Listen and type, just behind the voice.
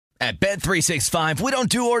At Bet365, we don't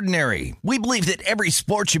do ordinary. We believe that every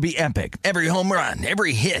sport should be epic. Every home run,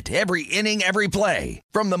 every hit, every inning, every play.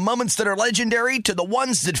 From the moments that are legendary to the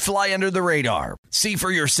ones that fly under the radar. See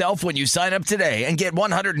for yourself when you sign up today and get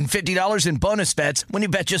 $150 in bonus bets when you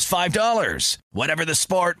bet just $5. Whatever the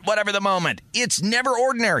sport, whatever the moment, it's never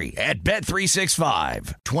ordinary at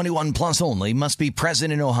Bet365. 21 plus only. Must be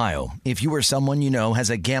present in Ohio. If you or someone you know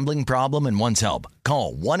has a gambling problem and wants help,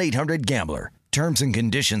 call 1-800-GAMBLER. Terms and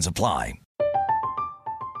conditions apply.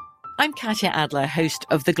 I'm Katya Adler, host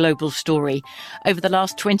of The Global Story. Over the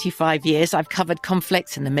last 25 years, I've covered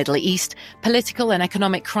conflicts in the Middle East, political and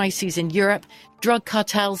economic crises in Europe, drug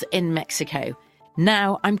cartels in Mexico.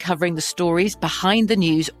 Now I'm covering the stories behind the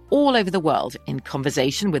news all over the world in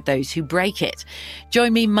conversation with those who break it.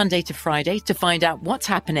 Join me Monday to Friday to find out what's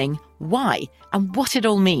happening, why, and what it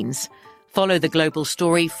all means. Follow The Global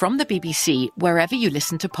Story from the BBC wherever you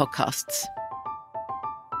listen to podcasts.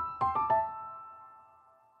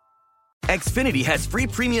 Xfinity has free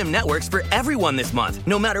premium networks for everyone this month,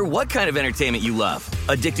 no matter what kind of entertainment you love.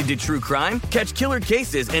 Addicted to true crime? Catch killer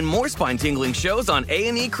cases and more spine-tingling shows on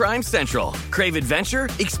A&E Crime Central. Crave adventure?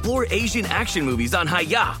 Explore Asian action movies on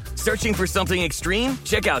Hi-YAH. Searching for something extreme?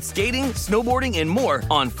 Check out skating, snowboarding, and more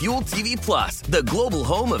on Fuel TV Plus, the global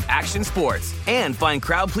home of action sports. And find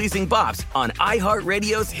crowd-pleasing bops on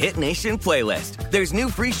iHeartRadio's Hit Nation playlist. There's new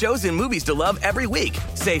free shows and movies to love every week.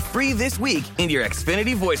 Say free this week in your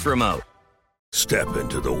Xfinity voice remote. Step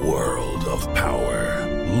into the world of power,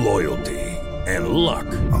 loyalty, and luck.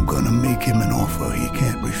 I'm gonna make him an offer he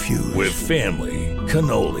can't refuse. With family,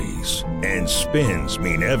 cannolis, and spins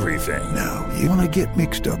mean everything. Now, you wanna get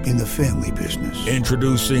mixed up in the family business.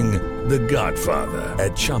 Introducing The Godfather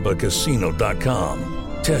at ChumbaCasino.com.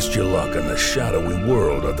 Test your luck in the shadowy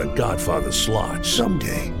world of The Godfather slot.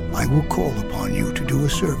 Someday, I will call upon you to do a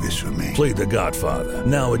service for me. Play The Godfather,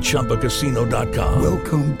 now at ChumbaCasino.com.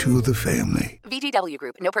 Welcome to the family. VGW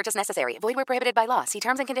Group. No purchase necessary. Void where prohibited by law. See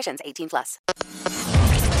terms and conditions. 18+.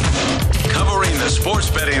 Covering the sports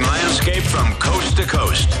betting landscape from coast to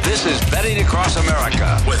coast. This is Betting Across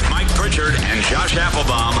America with Mike Pritchard and Josh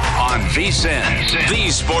Applebaum on VSiN,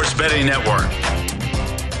 the Sports Betting Network.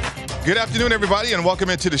 Good afternoon, everybody, and welcome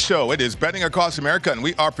into the show. It is Betting Across America, and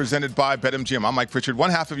we are presented by BetMGM. I'm Mike Pritchard, one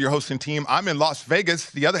half of your hosting team. I'm in Las Vegas.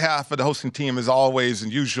 The other half of the hosting team, as always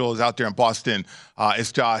and usual, is out there in Boston.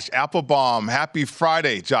 It's Josh Applebaum. Happy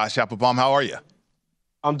Friday, Josh Applebaum. How are you?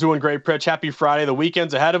 I'm doing great, Pritch. Happy Friday. The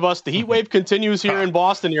weekend's ahead of us. The heat wave continues here in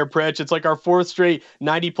Boston here, Pritch. It's like our fourth straight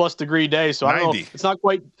 90-plus degree day. So I don't know, it's not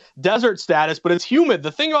quite desert status, but it's humid.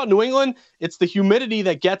 The thing about New England, it's the humidity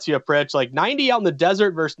that gets you, Pritch. Like 90 out in the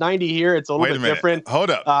desert versus 90 here, it's a little bit different.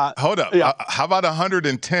 Hold up. Yeah. How about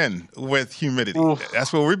 110 with humidity? Oof.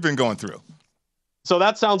 That's what we've been going through. So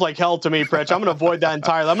that sounds like hell to me, Pritch. I'm going to avoid that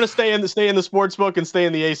entirely. I'm going to stay in the sports book and stay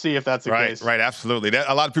in the AC if that's the case. Right, absolutely.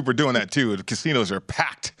 A lot of people are doing that too. The casinos are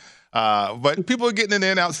packed. But people are getting in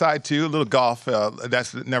and outside too. A little golf,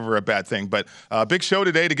 that's never a bad thing. But big show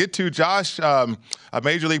today to get to, Josh.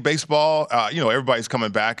 Major League Baseball, everybody's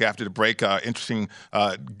coming back after the break. Interesting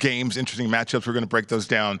games, interesting matchups. We're going to break those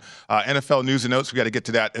down. NFL news and notes, we got to get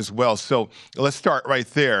to that as well. So let's start right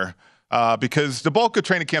there. Because the bulk of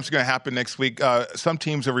training camps are going to happen next week. Some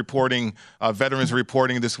teams are reporting, veterans are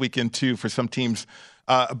reporting this weekend too for some teams.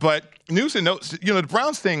 But news and notes, the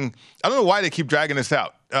Browns thing, I don't know why they keep dragging this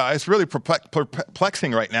out. It's really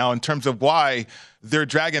perplexing right now in terms of why they're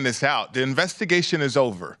dragging this out. The investigation is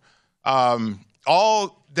over.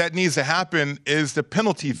 All that needs to happen is the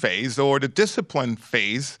penalty phase or the discipline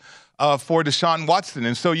phase for Deshaun Watson.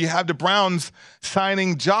 And so you have the Browns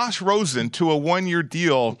signing Josh Rosen to a one-year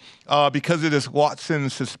deal because of this Watson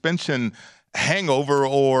suspension hangover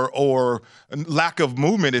or lack of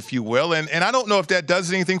movement, if you will. And I don't know if that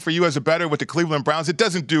does anything for you as a bettor with the Cleveland Browns. It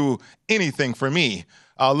doesn't do anything for me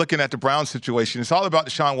looking at the Browns situation. It's all about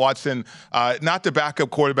Deshaun Watson, not the backup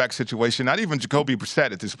quarterback situation, not even Jacoby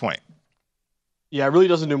Brissett at this point. Yeah, it really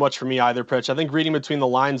doesn't do much for me either, Pritch. I think reading between the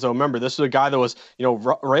lines, though, remember, this is a guy that was,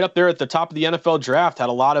 right up there at the top of the NFL draft, had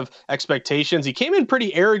a lot of expectations. He came in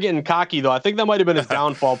pretty arrogant and cocky, though. I think that might have been his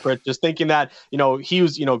downfall, Pritch, just thinking that, he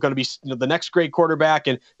was, going to be the next great quarterback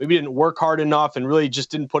and maybe didn't work hard enough and really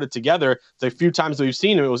just didn't put it together. The few times that we've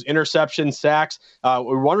seen him, it was interceptions, sacks.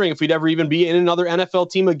 We're wondering if we'd ever even be in another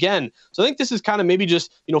NFL team again. So I think this is kind of maybe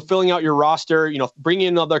just, filling out your roster, bringing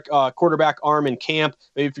in another quarterback arm in camp.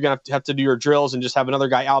 Maybe if you're going to have to do your drills and and just have another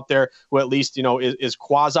guy out there who at least, is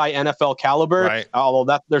quasi NFL caliber, right.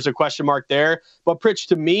 Although there's a question mark there. But Pritch,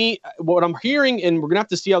 to me, what I'm hearing, and we're going to have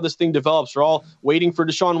to see how this thing develops, we're all waiting for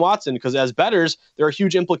Deshaun Watson, because as bettors, there are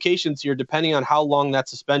huge implications here depending on how long that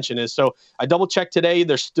suspension is. So I double-checked today.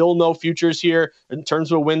 There's still no futures here in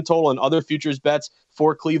terms of a win total and other futures bets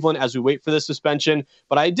for Cleveland as we wait for this suspension.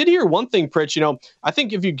 But I did hear one thing, Pritch, I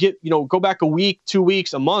think if you go back a week, 2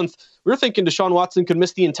 weeks, a month, we were thinking Deshaun Watson could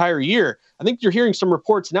miss the entire year. I think you're hearing some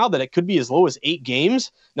reports now that it could be as low as 8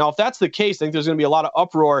 games. Now, if that's the case, I think there's going to be a lot of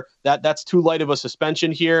uproar that that's too light of a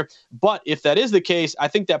suspension here. But if that is the case, I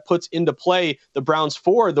think that puts into play the Browns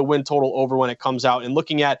for the win total over when it comes out, and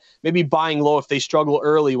looking at maybe buying low if they struggle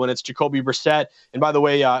early when it's Jacoby Brissett. And by the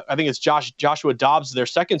way, I think it's Joshua Dobbs, their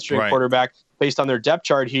second string quarterback, based on their depth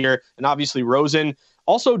chart here, and obviously Rosen.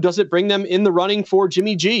 Also, does it bring them in the running for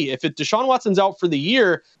Jimmy G? If Deshaun Watson's out for the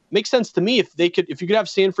year, makes sense to me. If you could have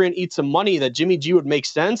San Fran eat some money, that Jimmy G would make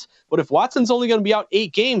sense. But if Watson's only going to be out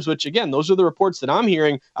 8 games, which again, those are the reports that I'm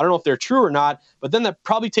hearing, I don't know if they're true or not, but then that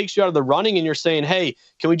probably takes you out of the running, and you're saying, hey,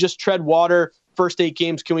 can we just tread water? First 8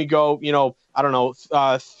 games, can we go, 4-4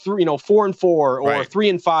 or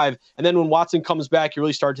 3-5? And then when Watson comes back, you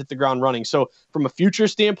really start to hit the ground running. So from a future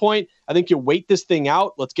standpoint, I think you wait this thing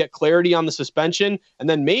out. Let's get clarity on the suspension. And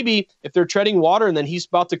then maybe if they're treading water and then he's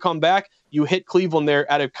about to come back, you hit Cleveland there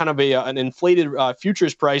at a kind of an inflated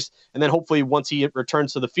futures price. And then hopefully once he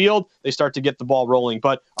returns to the field, they start to get the ball rolling.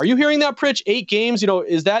 But are you hearing that, Pritch? 8 games,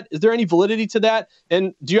 is there any validity to that?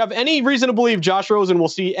 And do you have any reason to believe Josh Rosen will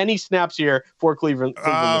see any snaps here for Cleveland this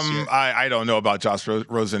year? I don't know about Josh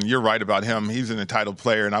Rosen. You're right about him. He's an entitled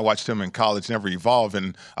player, and I watched him in college never evolve,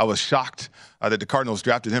 and I was shocked that the Cardinals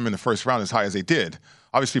drafted him in the first round as high as they did.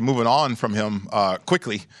 Obviously moving on from him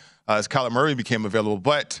quickly as Kyler Murray became available.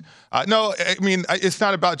 But no, I mean, it's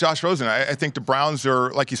not about Josh Rosen. I think the Browns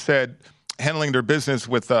are, like you said, handling their business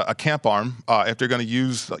with a camp arm. If they're going to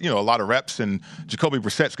use, a lot of reps, and Jacoby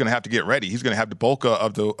Brissett's going to have to get ready. He's going to have the bulk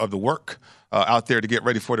of the work out there to get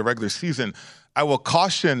ready for the regular season. I will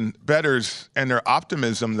caution bettors and their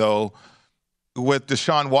optimism, though, with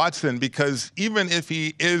Deshaun Watson, because even if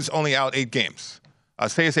he is only out 8 games,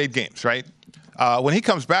 say it's 8 games, right? When he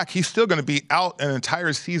comes back, he's still going to be out an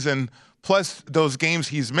entire season, plus those games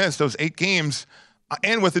he's missed, those 8 games,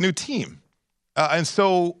 and with a new team. And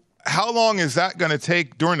so how long is that going to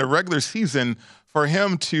take during the regular season for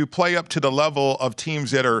him to play up to the level of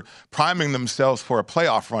teams that are priming themselves for a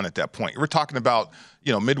playoff run at that point? We're talking about,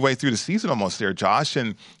 midway through the season almost there, Josh,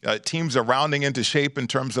 and teams are rounding into shape in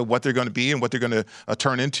terms of what they're going to be and what they're going to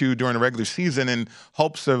turn into during the regular season in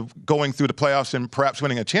hopes of going through the playoffs and perhaps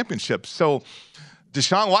winning a championship. So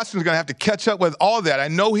Deshaun Watson's going to have to catch up with all that. I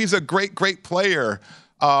know he's a great, great player,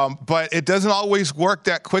 but it doesn't always work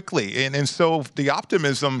that quickly. And so the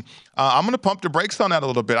optimism, I'm going to pump the brakes on that a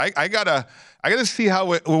little bit. I gotta see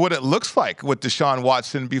what it looks like with Deshaun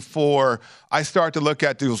Watson before I start to look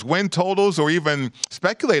at those win totals or even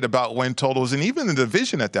speculate about win totals and even the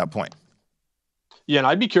division at that point. Yeah, and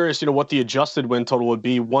I'd be curious, what the adjusted win total would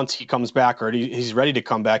be once he comes back, or he's ready to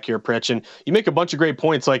come back here, Pritch. And you make a bunch of great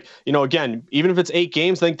points. Like, again, even if it's 8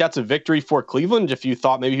 games, I think that's a victory for Cleveland if you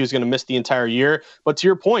thought maybe he was going to miss the entire year. But to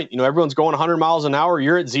your point, everyone's going 100 miles an hour.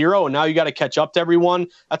 You're at 0, and now you got to catch up to everyone.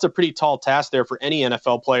 That's a pretty tall task there for any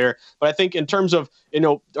NFL player. But I think in terms of,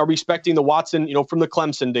 are we expecting the Watson, from the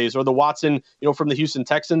Clemson days, or the Watson, from the Houston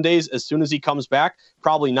Texan days as soon as he comes back?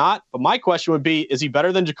 Probably not. But my question would be, is he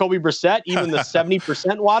better than Jacoby Brissett, even the 70%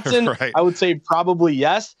 Watson? Right. I would say probably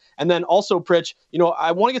yes. And then also, Pritch,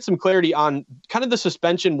 I want to get some clarity on kind of the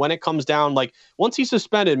suspension when it comes down. Like, once he's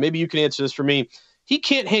suspended, maybe you can answer this for me. He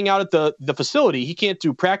can't hang out at the facility. He can't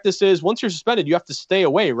do practices. Once you're suspended, you have to stay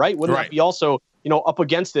away, right? Wouldn't that be also, up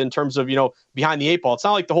against it in terms of, behind the 8 ball? It's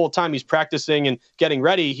not like the whole time he's practicing and getting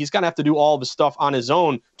ready. He's going to have to do all of his stuff on his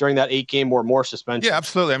own during that 8-game or more suspension. Yeah,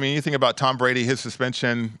 absolutely. I mean, you think about Tom Brady, his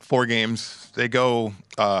suspension, 4 games. They go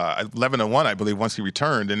 11-1, I believe, once he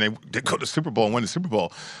returned, and they go to Super Bowl and win the Super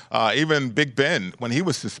Bowl. Even Big Ben, when he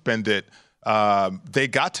was suspended, they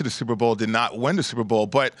got to the Super Bowl, did not win the Super Bowl.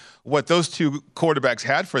 But what those 2 quarterbacks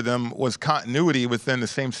had for them was continuity within the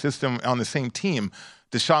same system on the same team.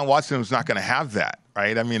 Deshaun Watson was not going to have that,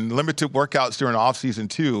 right? I mean, limited workouts during the offseason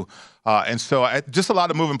too. And so just a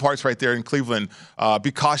lot of moving parts right there in Cleveland.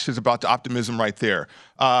 Be cautious about the optimism right there.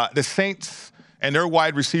 The Saints and their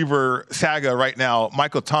wide receiver saga right now,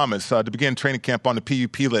 Michael Thomas, to begin training camp on the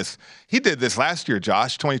PUP list. He did this last year,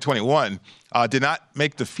 Josh, 2021, did not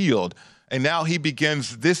make the field. And now he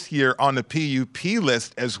begins this year on the PUP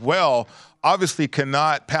list as well. Obviously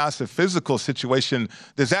cannot pass a physical situation.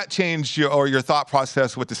 Does that change your thought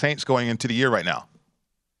process with the Saints going into the year right now?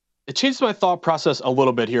 It changed my thought process a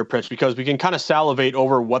little bit here, Pritch, because we can kind of salivate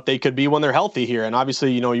over what they could be when they're healthy here. And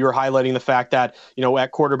obviously, you were highlighting the fact that,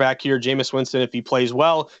 at quarterback here, Jameis Winston, if he plays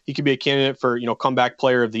well, he could be a candidate for, comeback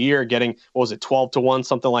player of the year, getting, 12-1,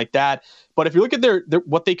 something like that. But if you look at their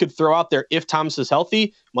what they could throw out there if Thomas is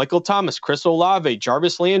healthy, Michael Thomas, Chris Olave,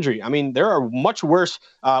 Jarvis Landry. I mean, there are much worse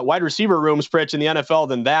wide receiver rooms, Pritch, in the NFL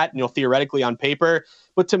than that, theoretically on paper.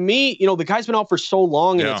 But to me, the guy's been out for so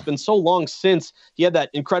long, and it's been so long since he had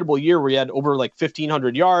that incredible year where he had over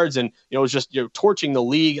 1,500 yards and, was just torching the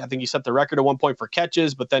league. I think he set the record at one point for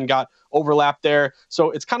catches, but then got overlapped there.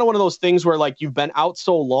 So it's kind of one of those things where you've been out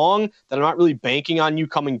so long that I'm not really banking on you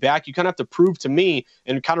coming back. You kind of have to prove to me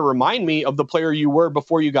and kind of remind me of the player you were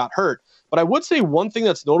before you got hurt. But I would say one thing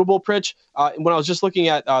that's notable, Pritch, when I was just looking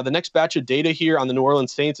at the next batch of data here on the New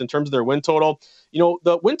Orleans Saints in terms of their win total,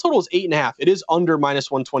 the win total is 8.5. It is under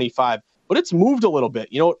 -125, but it's moved a little bit.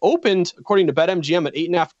 It opened, according to BetMGM, at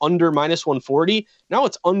 8.5 under -140. Now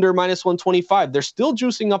it's under -125. They're still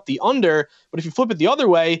juicing up the under, but if you flip it the other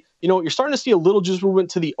way, you're starting to see a little juice movement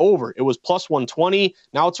to the over. It was +120.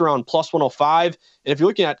 Now it's around +105. And if you're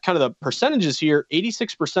looking at kind of the percentages here,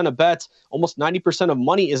 86% of bets, almost 90% of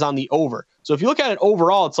money is on the over. So if you look at it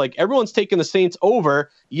overall, it's like everyone's taking the Saints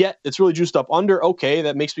over, yet it's really juiced up under. Okay,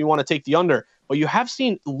 that makes me want to take the under. But you have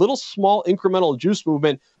seen little small incremental juice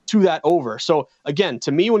movement to that over. So again,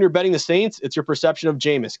 to me, when you're betting the Saints, it's your perception of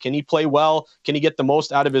Jameis. Can he play well? Can he get the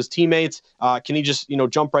most out of his teammates? Can he just,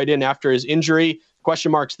 jump right in after his injury?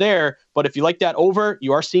 Question marks there. But if you like that over,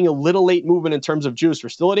 you are seeing a little late movement in terms of juice. We're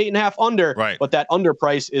still at 8.5 under, right, but that under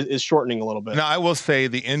price is shortening a little bit. Now, I will say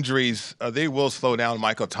the injuries, they will slow down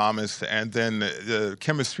Michael Thomas, and then the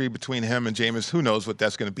chemistry between him and Jameis, who knows what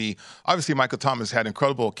that's going to be. Obviously, Michael Thomas had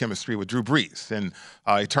incredible chemistry with Drew Brees, and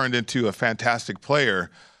he turned into a fantastic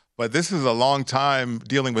player. But this is a long time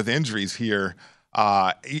dealing with injuries here.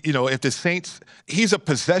 If the Saints, he's a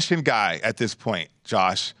possession guy at this point,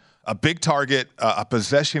 Josh. A big target, a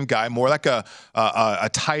possession guy, more like a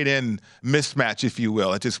tight end mismatch, if you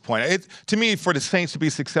will, at this point. To me, for the Saints to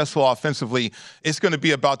be successful offensively, it's going to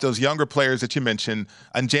be about those younger players that you mentioned,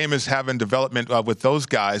 and Jameis having development with those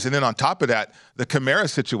guys. And then on top of that, the Kamara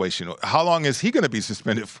situation. How long is he going to be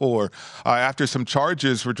suspended for after some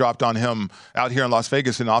charges were dropped on him out here in Las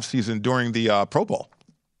Vegas in offseason during the Pro Bowl?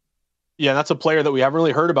 Yeah, that's a player that we haven't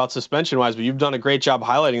really heard about suspension-wise, but you've done a great job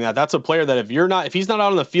highlighting that. That's a player that if he's not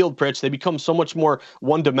out on the field, Pritch, they become so much more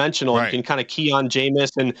one-dimensional. Right. You can kind of key on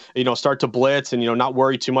Jameis and, start to blitz and, not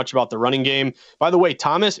worry too much about the running game. By the way,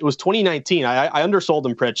 Thomas, it was 2019. I undersold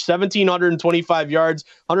him, Pritch. 1,725 yards,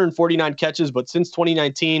 149 catches, but since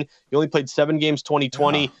 2019, he only played 7 games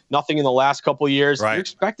 2020, nothing in the last couple of years. Right. You're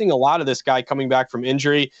expecting a lot of this guy coming back from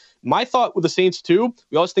injury. My thought with the Saints, too,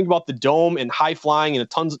 we always think about the dome and high flying and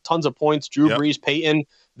tons of points. Drew Brees, Peyton,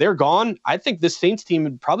 they're gone. I think this Saints team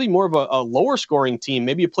is probably more of a lower scoring team.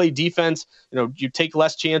 Maybe you play defense, you take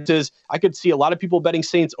less chances. I could see a lot of people betting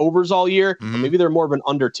Saints overs all year, but maybe they're more of an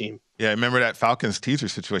under team. Yeah, remember that Falcons teaser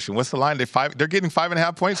situation. What's the line? They're getting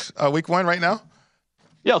 5.5 points week 1 right now?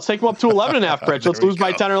 Yeah, let's take them up to 11.5, Pritch. Let's lose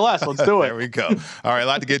by 10 or less. Let's do it. There we go. All right, a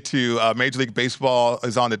lot to get to. Major League Baseball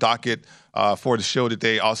is on the docket for the show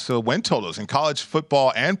today. Also, win totals in college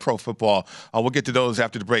football and pro football. We'll get to those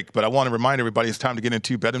after the break. But I want to remind everybody it's time to get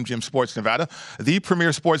into BetMGM Sports Nevada, the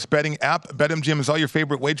premier sports betting app. BetMGM is all your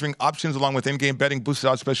favorite wagering options, along with in-game betting, boosted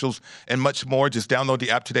odds specials, and much more. Just download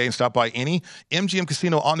the app today and stop by any MGM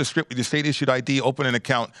casino on the Strip with your state-issued ID, open an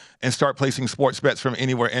account, and start placing sports bets from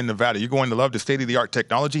anywhere in Nevada. You're going to love the state-of-the-art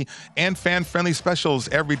technology and fan-friendly specials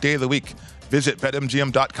every day of the week. Visit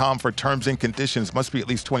BetMGM.com for terms and conditions. Must be at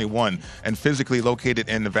least 21 and physically located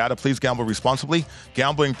in Nevada. Please gamble responsibly.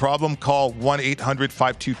 Gambling problem? Call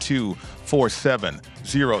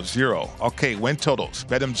 1-800-522-4700. Okay, win totals.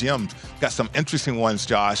 BetMGM got some interesting ones,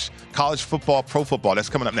 Josh. College football, pro football. That's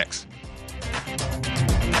coming up next.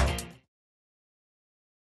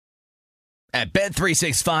 At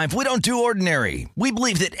Bet365, we don't do ordinary. We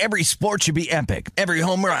believe that every sport should be epic. Every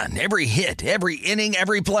home run, every hit, every inning,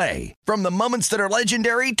 every play. From the moments that are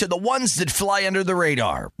legendary to the ones that fly under the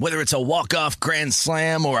radar. Whether it's a walk-off grand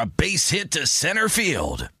slam or a base hit to center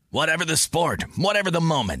field. Whatever the sport, whatever the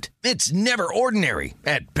moment. It's never ordinary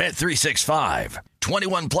at Bet365.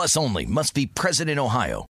 21 plus only. Must be present in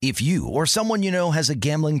Ohio. If you or someone you know has a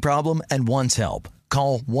gambling problem and wants help,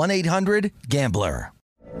 call 1-800-GAMBLER.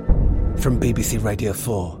 From BBC Radio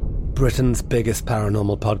 4, Britain's biggest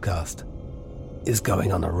paranormal podcast is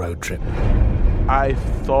going on a road trip. I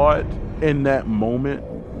thought in that moment,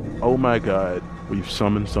 oh my God, we've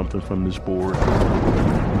summoned something from this board.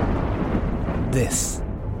 This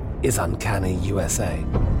is Uncanny USA.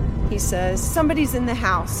 He says, somebody's in the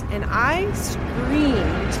house, and I screamed.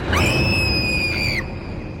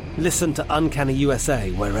 Listen to Uncanny USA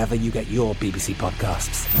wherever you get your BBC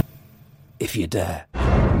podcasts, if you dare.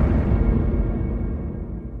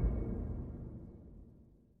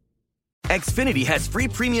 Xfinity has free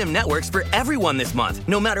premium networks for everyone this month,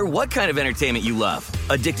 no matter what kind of entertainment you love.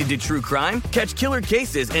 Addicted to true crime? Catch killer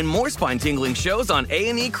cases and more spine-tingling shows on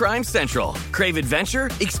A&E Crime Central. Crave adventure?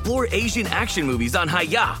 Explore Asian action movies on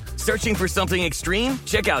Hi-YAH. Searching for something extreme?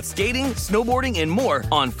 Check out skating, snowboarding, and more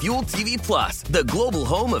on Fuel TV Plus, the global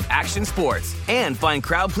home of action sports. And find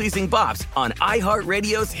crowd-pleasing bops on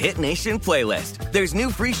iHeartRadio's Hit Nation playlist. There's new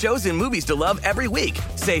free shows and movies to love every week.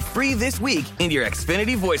 Say free this week in your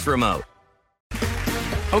Xfinity voice remote.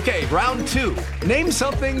 Okay, round two. Name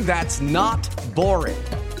something that's not boring.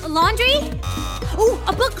 A laundry? Ooh,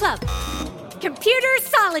 a book club. Computer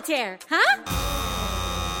solitaire, huh?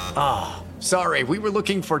 Ah, sorry, we were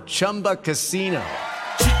looking for Chumba Casino.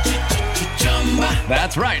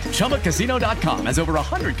 That's right, ChumbaCasino.com has over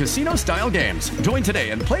 100 casino-style games. Join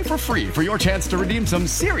today and play for free for your chance to redeem some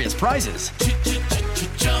serious prizes.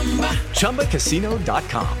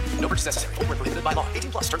 ChumbaCasino.com. No purchase necessary. Void where prohibited by law.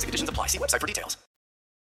 18+. Terms and conditions apply. See website for details.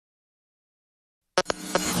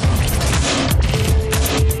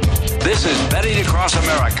 This is Betting Across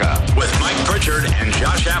America with Mike Pritchard and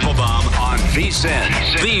Josh Applebaum on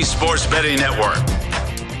VSiN, the Sports Betting Network.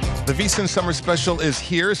 The VSiN Summer Special is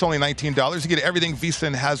here. It's only $19. You get everything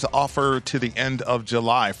VSiN has to offer to the end of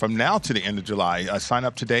July. From now to the end of July, sign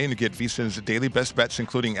up today and you get VSiN's daily best bets,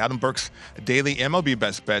 including Adam Burke's daily MLB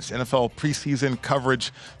best bets, NFL preseason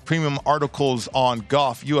coverage, premium articles on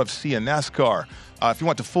golf, UFC, and NASCAR. If you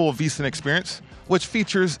want the full VSiN experience, which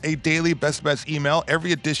features a daily best bets email,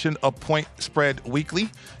 every edition of Point Spread Weekly,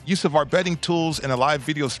 use of our betting tools, and a live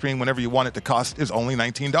video stream whenever you want it to cost is only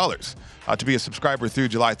 $19 to be a subscriber through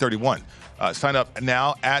July 31. Sign up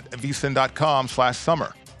now at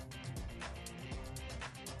vsin.com/summer.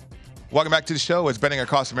 Welcome back to the show. It's Betting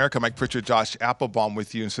Across America. Mike Pritchard, Josh Applebaum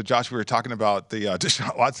with you. And so, Josh, we were talking about the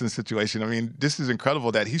Deshaun Watson situation. I mean, this is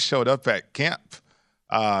incredible that he showed up at camp,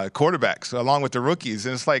 quarterbacks, along with the rookies.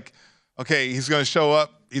 And it's like, okay, he's going to show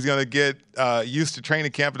up. He's going to get used to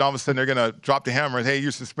training camp, and all of a sudden they're going to drop the hammer and, hey,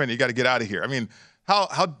 you're suspended. You got to get out of here. I mean,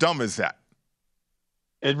 how dumb is that?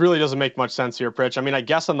 It really doesn't make much sense here, Pritch. I mean, I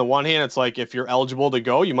guess on the one hand, it's like if you're eligible to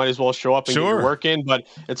go, you might as well show up and get your work in. But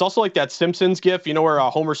it's also like that Simpsons gif, you know, where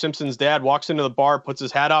Homer Simpson's dad walks into the bar, puts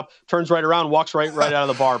his hat up, turns right around, walks right out of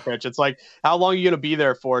the bar, Pritch. It's like, how long are you going to be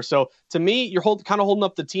there for? So to me, you're kind of holding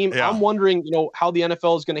up the team. Yeah. I'm wondering, you know, how the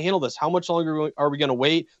NFL is going to handle this. How much longer are we going to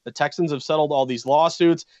wait? The Texans have settled all these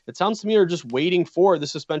lawsuits. It sounds to me they're just waiting for the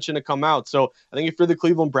suspension to come out. So I think if you're the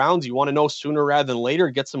Cleveland Browns, you want to know sooner rather than later,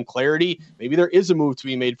 get some clarity. Maybe there is a move to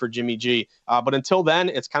be made for Jimmy G. But until then,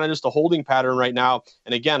 it's kind of just a holding pattern right now.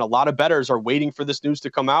 And again, a lot of bettors are waiting for this news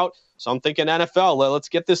to come out. So I'm thinking NFL, let's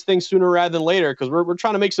get this thing sooner rather than later, because we're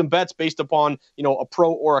trying to make some bets based upon, you know, a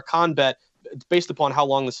pro or a con bet based upon how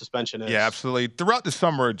long the suspension is. Yeah, absolutely. Throughout the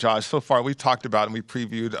summer, Josh, so far we've talked about and we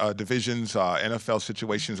previewed divisions, NFL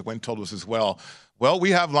situations, win totals as well. Well,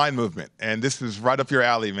 we have line movement, and this is right up your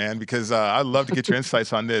alley, man, because I'd love to get your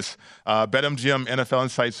insights on this. BetMGM NFL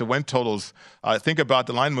Insights, the win totals. Think about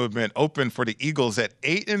the line movement open for the Eagles at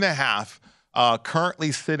 8.5,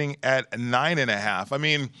 currently sitting at 9.5. I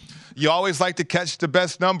mean, you always like to catch the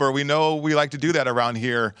best number. We know we like to do that around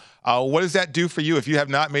here. What does that do for you if you have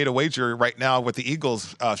not made a wager right now with the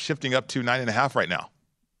Eagles shifting up to 9.5 right now?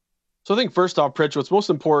 So I think first off, Pritch, what's most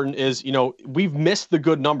important is, you know, we've missed the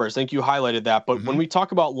good numbers. I think you highlighted that. But when we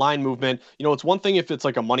talk about line movement, you know, it's one thing if it's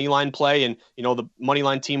like a money line play and, you know, the money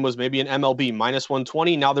line team was maybe an MLB minus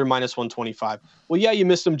 120. Now they're minus 125. Well, yeah, you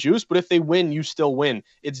missed some juice, but if they win, you still win.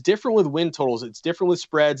 It's different with win totals. It's different with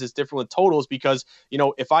spreads. It's different with totals because, you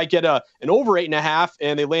know, if I get an over 8.5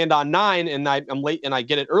 and they land on 9 and I'm late and I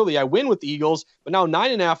get it early, I win with the Eagles. But now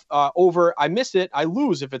 9.5 over, I miss it, I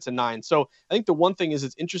lose if it's a 9. So I think the one thing is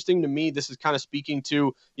it's interesting to me. This is kind of speaking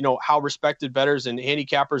to, you know, how respected bettors and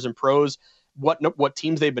handicappers and pros, what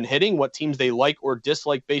teams they've been hitting, what teams they like or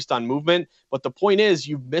dislike based on movement. But the point is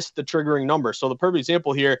you've missed the triggering number. So the perfect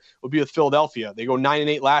example here would be with Philadelphia. They go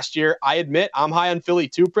 9-8 last year. I admit I'm high on Philly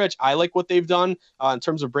too, Pritch. I like what they've done in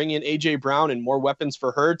terms of bringing in A.J. Brown and more weapons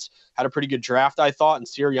for Hurts. Had a pretty good draft, I thought, and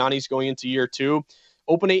Sirianni's going into year 2.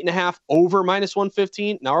 Open 8.5 over minus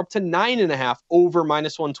 115. Now we're up to 9.5 over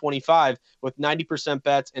minus 125 with 90%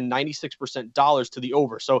 bets and 96% dollars to the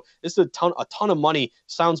over. So this is a ton of money.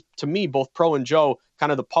 Sounds to me, both Pro and Joe,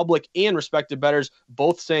 kind of the public and respected bettors,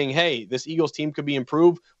 both saying, hey, this Eagles team could be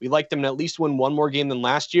improved. We like them to at least win one more game than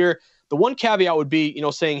last year. the one caveat would be,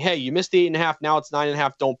 saying, hey, you missed the 8.5, now it's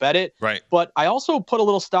 9.5, don't bet it. Right. But I also put a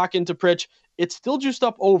little stock into Pritch. It's still juiced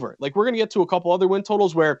up over. Like, we're going to get to a couple other win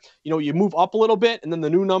totals where, you move up a little bit and then the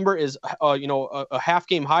new number is, a half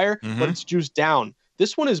game higher, but it's juiced down.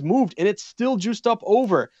 This one is moved and it's still juiced up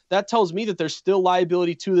over. That tells me that there's still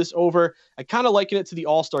liability to this over. I kind of liken it to the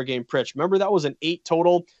All-Star game, Pritch. Remember, that was an 8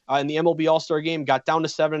 total in the MLB All-Star game, got down to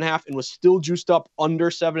 7.5 and was still juiced up under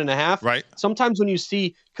 7.5. Right. Sometimes when you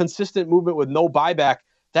see consistent movement with no buyback,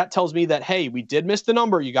 that tells me that, hey, we did miss the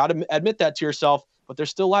number. You got to admit that to yourself, but there's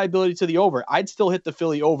still liability to the over. I'd still hit the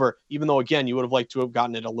Philly over, even though, again, you would have liked to have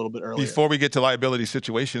gotten it a little bit earlier. Before we get to liability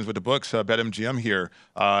situations with the books, BetMGM here,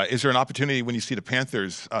 is there an opportunity when you see the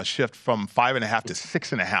Panthers shift from 5.5 to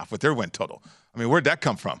 6.5 with their win total? I mean, where'd that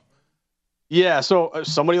come from? Yeah, so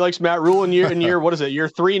somebody likes Matt Rule in year what is it, year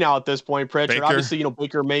 3 now at this point, Pritch. Or obviously,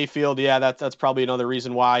 Baker Mayfield. Yeah, that's probably another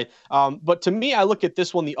reason why. But to me, I look at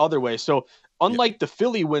this one the other way. So unlike the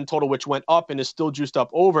Philly win total, which went up and is still juiced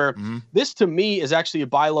up over, this to me is actually a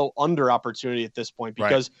buy low under opportunity at this point,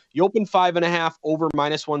 because you open 5.5 over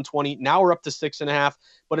 -120. Now we're up to 6.5.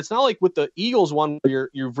 But it's not like with the Eagles one where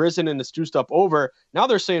you've risen and it's juiced up over. Now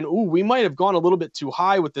they're saying, ooh, we might have gone a little bit too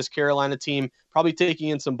high with this Carolina team, probably taking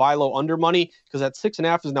in some buy low under money, because that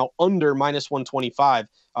 6.5 is now under -125.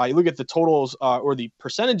 You look at the totals or the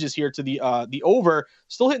percentages here to the over,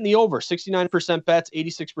 still hitting the over, 69% bets,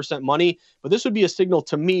 86% money. But this would be a signal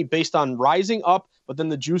to me based on rising up, but then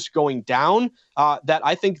the juice going down, that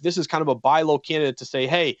I think this is kind of a buy low candidate to say,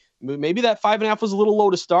 hey, maybe that 5.5 was a little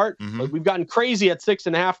low to start, but we've gotten crazy at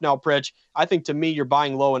 6.5 now, Pritch. I think to me, you're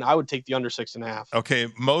buying low, and I would take the under 6.5. Okay,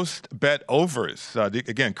 most bet overs,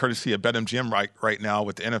 again, courtesy of BetMGM right now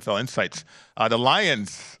with the NFL Insights. The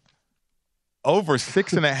Lions over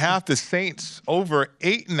 6.5, the Saints over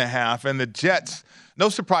 8.5, and the Jets, no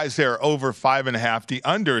surprise there, over 5.5. The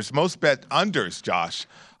unders, most bet unders, Josh.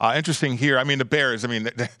 Interesting here. I mean, the Bears,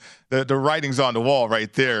 the writing's on the wall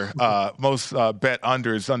right there. Most bet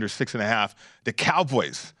unders under 6.5. The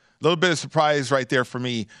Cowboys, a little bit of surprise right there for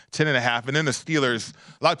me, 10.5. And then the Steelers,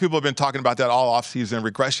 a lot of people have been talking about that all offseason,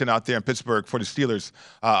 regression out there in Pittsburgh for the Steelers,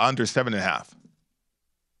 under 7.5.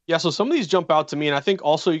 Yeah, so some of these jump out to me, and I think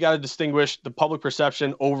also you got to distinguish the public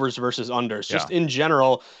perception overs versus unders. Just in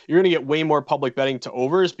general, you're going to get way more public betting to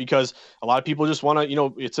overs because a lot of people just want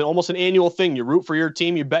to, it's almost an annual thing. You root for your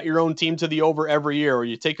team, you bet your own team to the over every year, or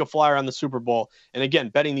you take a flyer on the Super Bowl. And again,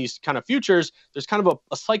 betting these kind of futures, there's kind of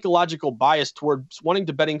a psychological bias towards wanting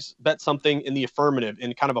to bet something in the affirmative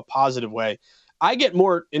in kind of a positive way. I get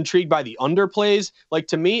more intrigued by the underplays. Like,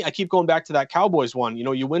 to me, I keep going back to that Cowboys one.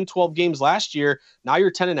 You win 12 games last year. Now you're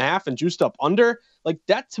 10.5 and juiced up under. Like,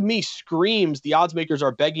 that to me screams the odds makers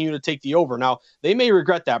are begging you to take the over. Now, they may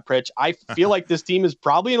regret that, Pritch. I feel like this team is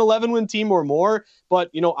probably an 11-win team or more, but,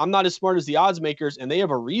 I'm not as smart as the odds makers, and they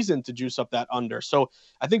have a reason to juice up that under. So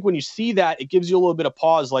I think when you see that, it gives you a little bit of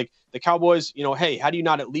pause. Like, the Cowboys, hey, how do you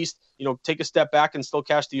not at least, take a step back and still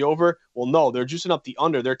cash the over? Well, no, they're juicing up the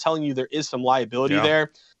under. They're telling you there is some liability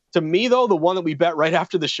there. To me, though, the one that we bet right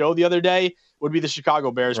after the show the other day would be the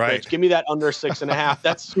Chicago Bears. Right. Give me that under 6.5.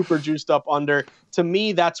 That's super juiced up under. To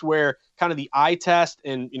me, that's where kind of the eye test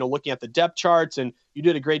and, looking at the depth charts, and you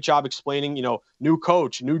did a great job explaining, new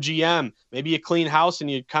coach, new GM, maybe a clean house,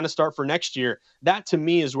 and you kind of start for next year. That to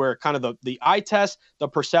me is where kind of the eye test, the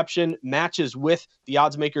perception matches with the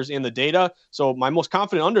odds makers and the data. So my most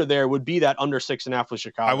confident under there would be that under 6.5 with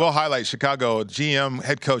Chicago. I will highlight Chicago GM,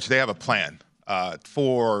 head coach. They have a plan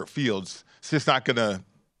for Fields. It's just not going to,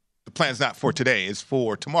 the plan's not for today. It's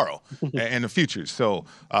for tomorrow and the future. So,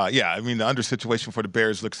 the under situation for the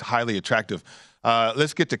Bears looks highly attractive.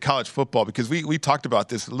 Let's get to college football because we talked about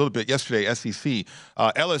this a little bit yesterday, SEC.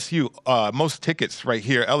 LSU, most tickets right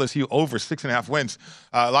here. LSU over 6.5 wins.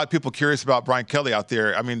 A lot of people curious about Brian Kelly out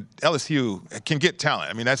there. LSU can get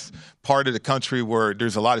talent. That's part of the country where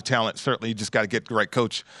there's a lot of talent. Certainly, you just got to get the right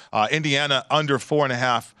coach. Indiana under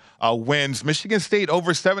 4.5 wins. Michigan State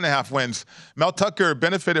over 7.5 wins. Mel Tucker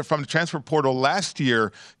benefited from the transfer portal last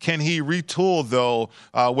year. Can he retool, though,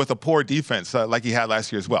 with a poor defense like he had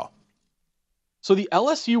last year as well? So the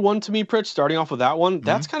LSU one to me, Pritch, starting off with that one,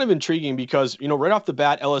 that's kind of intriguing because, right off the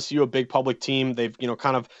bat, LSU, a big public team. They've,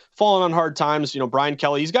 kind of fallen on hard times. Brian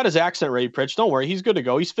Kelly, he's got his accent ready, Pritch. Don't worry. He's good to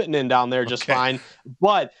go. He's fitting in down there just fine.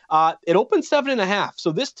 But it opened 7.5.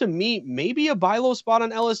 So this to me, maybe a buy low spot on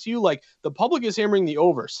LSU. Like, the public is hammering the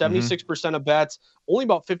over, 76% of bets, only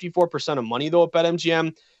about 54% of money though at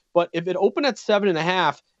BetMGM. But if it opened at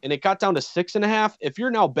 7.5 and it got down to 6.5. If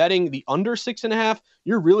you're now betting the under 6.5,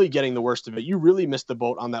 you're really getting the worst of it. You really missed the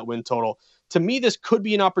boat on that win total. To me, this could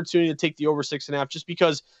be an opportunity to take the over 6.5, just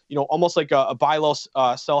because, almost like a buy low,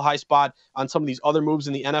 sell high spot on some of these other moves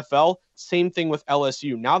in the NFL. Same thing with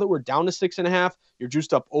LSU. Now that we're down to 6.5, you're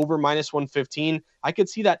juiced up over -115. I could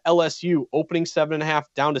see that LSU opening 7.5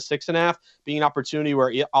 down to 6.5 being an opportunity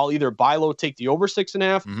where I'll either buy low, take the over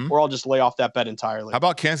 6.5, or I'll just lay off that bet entirely. How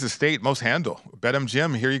about Kansas State, most handle?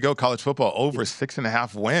 BetMGM, here you go, college football, over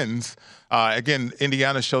 6.5 wins. Again,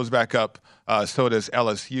 Indiana shows back up. So does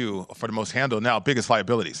LSU for the most handle. Now, biggest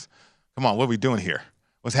liabilities. Come on, what are we doing here?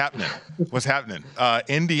 What's happening? What's happening?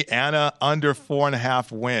 Indiana under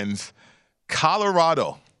 4.5 wins.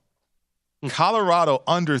 Colorado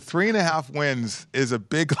under 3.5 wins is a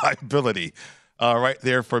big liability right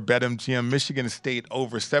there for BetMGM. Michigan State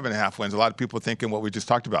over 7.5 wins. A lot of people thinking what we just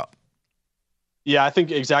talked about. Yeah, I think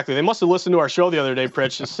exactly. They must have listened to our show the other day,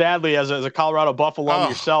 Pritch. Sadly, as a Colorado Buff alum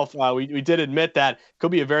yourself, we did admit that it could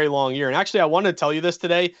be a very long year. And actually, I wanted to tell you this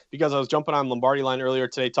today because I was jumping on Lombardi Line earlier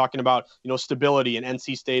today talking about, stability and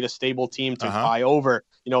NC State, a stable team to buy over,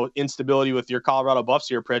 instability with your Colorado Buffs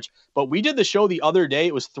here, Pritch. But we did the show the other day.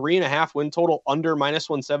 It was 3.5 win total under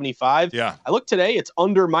 -175. Yeah. I look today, it's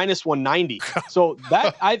under -190. So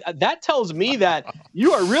that tells me that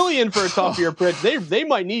you are really in for a tough year, Pritch. They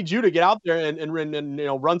might need you to get out there and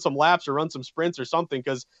run some laps or run some sprints or something,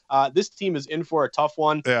 because this team is in for a tough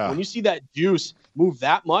one. Yeah. When you see that juice move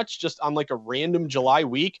that much just on like a random July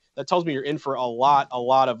week, that tells me you're in for a lot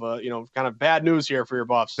of kind of bad news here for your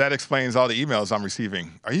Buffs. That explains all the emails I'm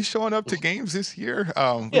receiving. Are you showing up to games this year?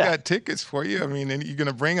 We got tickets for you. I mean, and you're going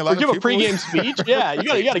to bring a lot of people. Give a pregame speech. Yeah, you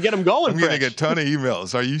got to get them going. I'm going to get a ton of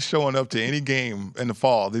emails. Are you showing up to any game in the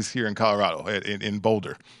fall this year in Colorado, in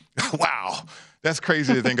Boulder? Wow. That's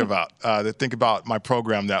crazy to think about, my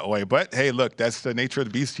program that way. But, hey, look, that's the nature of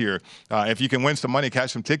the beast here. If you can win some money,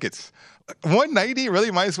 cash some tickets. 190?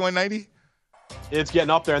 Really? -190? It's getting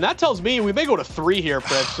up there. And that tells me we may go to 3 here,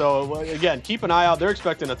 Pritch. So, again, keep an eye out. They're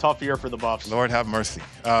expecting a tough year for the Buffs. Lord have mercy.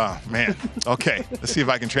 Man. Okay, let's see if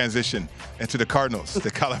I can transition into the Cardinals, the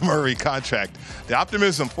Kyler Murray contract. The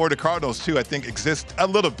optimism for the Cardinals, too, I think exists a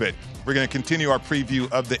little bit. We're going to continue our preview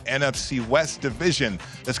of the NFC West division.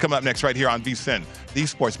 That's coming up next right here on VSiN, the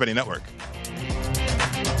Sports Betting Network.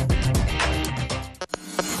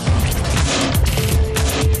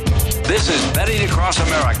 This is Betting Across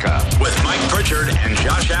America with Mike Pritchard and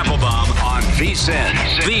Josh Applebaum on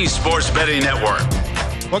VSiN, the Sports Betting Network.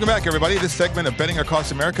 Welcome back, everybody. This segment of Betting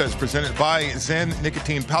Across America is presented by Zen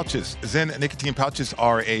Nicotine Pouches. Zen Nicotine Pouches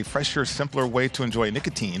are a fresher, simpler way to enjoy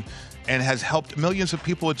nicotine and has helped millions of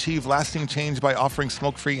people achieve lasting change by offering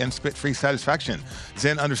smoke-free and spit-free satisfaction.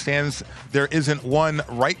 Zen understands there isn't one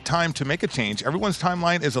right time to make a change. Everyone's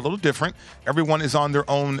timeline is a little different. Everyone is on their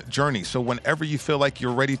own journey. So whenever you feel like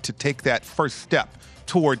you're ready to take that first step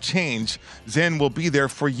toward change, Zen will be there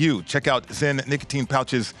for you. Check out Zen Nicotine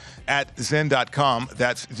Pouches at zen.com.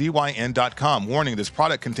 That's ZYN.com. Warning, this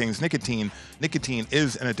product contains nicotine. Nicotine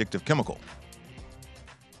is an addictive chemical.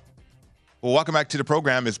 Well, welcome back to the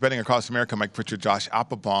program. It's Betting Across America. Mike Pritchard, Josh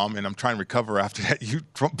Applebaum, and I'm trying to recover after that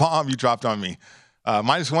bomb you dropped on me.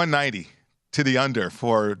 -190 to the under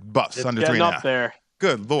for Buffs, it's under 3.5. Getting up there.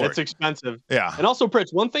 Good Lord. It's expensive. Yeah. And also,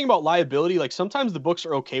 Pritch, one thing about liability, like sometimes the books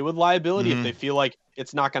are okay with liability if they feel like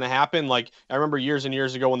it's not going to happen. Like I remember years and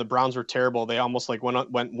years ago when the Browns were terrible, they almost like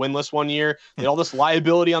went winless one year. They had all this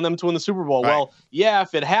liability on them to win the Super Bowl. Right. Well, yeah,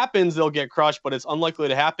 if it happens, they'll get crushed, but it's unlikely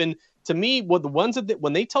to happen. To me, the ones that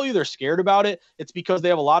when they tell you they're scared about it, it's because they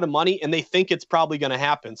have a lot of money and they think it's probably going to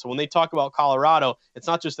happen. So when they talk about Colorado, it's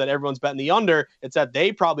not just that everyone's betting the under, it's that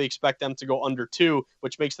they probably expect them to go under 2,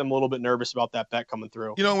 which makes them a little bit nervous about that bet coming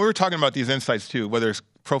through. We were talking about these insights too, whether it's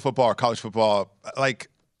pro football or college football, like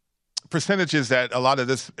percentages that a lot of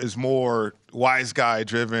this is more wise guy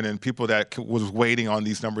driven and people that was waiting on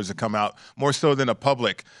these numbers to come out more so than a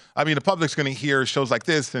public. I mean, the public's going to hear shows like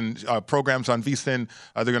this and programs on VSiN.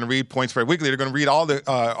 They're going to read Points Spread Weekly. They're going to read all the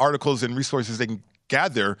articles and resources they can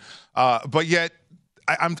gather. But yet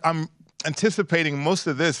I'm anticipating most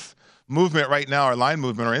of this movement right now, or line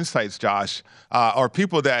movement or insights, Josh, are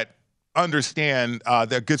people that understand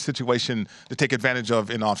the good situation to take advantage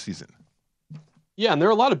of in offseason. Yeah, and there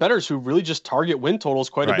are a lot of bettors who really just target win totals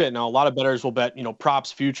quite a bit. Now, a lot of bettors will bet,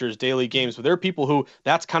 props, futures, daily games, but there are people who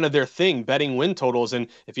that's kind of their thing, betting win totals. And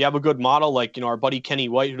if you have a good model, like, our buddy Kenny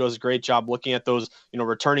White, who does a great job looking at those,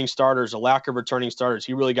 returning starters, a lack of returning starters,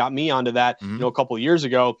 he really got me onto that, a couple of years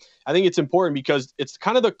ago. I think it's important because it's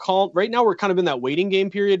kind of the call right now. We're kind of in that waiting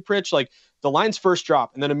game period, Pritch. Like, the lines first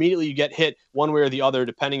drop, and then immediately you get hit one way or the other,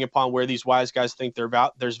 depending upon where these wise guys think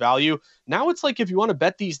there's value. Now it's like, if you want to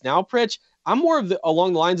bet these now, Pritch, I'm more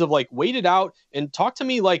along the lines of like, wait it out and talk to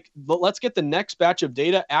me like, let's get the next batch of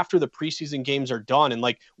data after the preseason games are done, and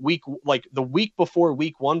like the week before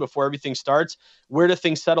week one, before everything starts. Where do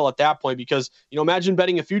things settle at that point? Because, imagine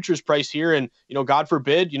betting a futures price here and, God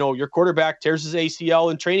forbid, your quarterback tears his ACL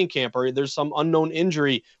in training camp, or there's some unknown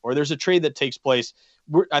injury, or there's a trade that takes place.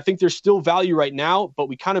 I think there's still value right now, but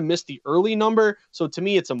we kind of missed the early number. So to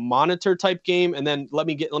me, it's a monitor type game. And then let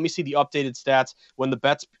me see the updated stats when the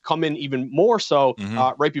bets come in even more so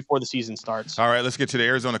right before the season starts. All right, let's get to the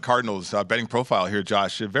Arizona Cardinals betting profile here,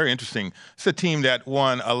 Josh. Very interesting. It's a team that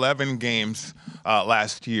won 11 games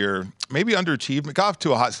last year, maybe underachieved. Got off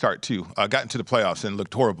to a hot start too. Got into the playoffs and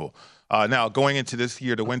looked horrible. Now going into this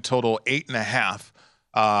year, the win total 8.5.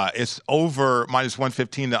 It's over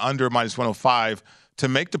 -115 to under -105. To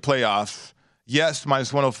make the playoffs, yes,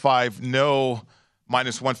 -105, no,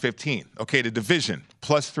 -115. Okay, the division,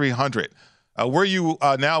 +300. Where you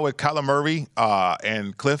now with Kyler Murray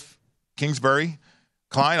and Cliff Kingsbury,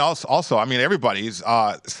 Klein also. I mean, everybody's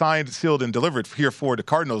signed, sealed, and delivered here for the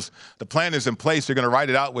Cardinals. The plan is in place. They're going to ride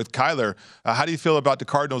it out with Kyler. How do you feel about the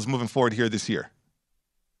Cardinals moving forward here this year?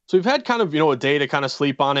 So we've had kind of, a day to kind of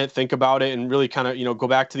sleep on it, think about it, and really kind of, go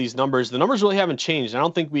back to these numbers. The numbers really haven't changed. I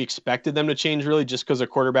don't think we expected them to change really just because a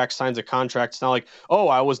quarterback signs a contract. It's not like, oh,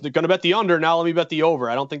 I was going to bet the under, now let me bet the over.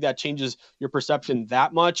 I don't think that changes your perception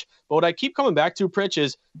that much. But what I keep coming back to, Pritch,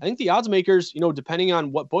 is I think the odds makers, depending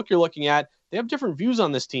on what book you're looking at, they have different views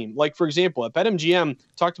on this team. Like, for example, at BetMGM,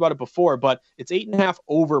 talked about it before, but it's 8.5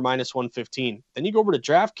 over -115. Then you go over to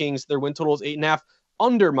DraftKings, their win total is 8.5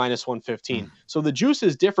 under -115. So the juice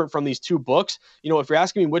is different from these two books. If you're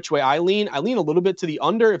asking me which way I lean a little bit to the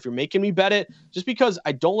under if you're making me bet it, just because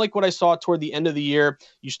I don't like what I saw toward the end of the year.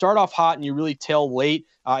 You start off hot and you really tail late.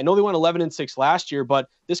 I know they went 11-6 last year, but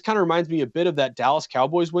this kind of reminds me a bit of that Dallas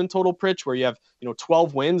Cowboys win total, Pritch, where you have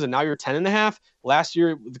 12 wins and now you're 10.5. Last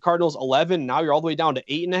year the Cardinals 11, now you're all the way down to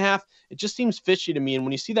 8.5. It just seems fishy to me. And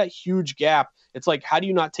when you see that huge gap, it's like, how do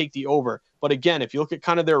you not take the over? But again, if you look at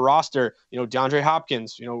kind of their roster, DeAndre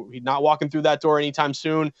Hopkins, he's not walking through that door anytime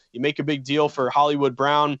soon. You make a big deal for Hollywood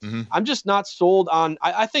Brown. I'm just not sold on.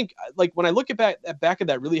 I think like when I look at back at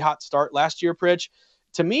that really hot start last year, Pritch,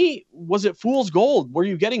 to me, was it fool's gold? Were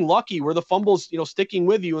you getting lucky? Were the fumbles, sticking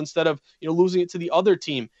with you instead of, losing it to the other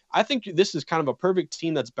team? I think this is kind of a perfect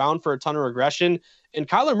team that's bound for a ton of regression. And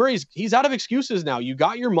Kyler Murray's, he's out of excuses now. You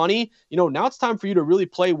got your money. Now it's time for you to really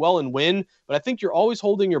play well and win. But I think you're always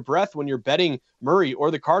holding your breath when you're betting Murray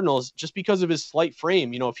or the Cardinals just because of his slight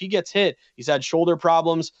frame. If he gets hit, he's had shoulder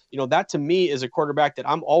problems. That to me is a quarterback that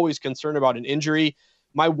I'm always concerned about an injury.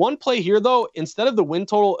 My one play here, though, instead of the win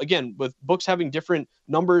total, again, with books having different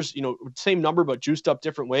numbers, same number but juiced up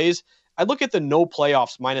different ways, I'd look at the no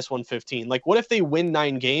playoffs -115. Like, what if they win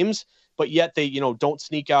 9 games, but yet they, don't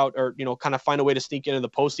sneak out or, kind of find a way to sneak into the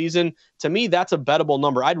postseason? To me, that's a bettable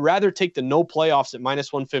number. I'd rather take the no playoffs at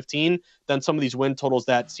 -115 than some of these win totals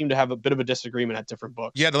that seem to have a bit of a disagreement at different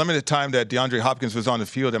books. Yeah, the limited time that DeAndre Hopkins was on the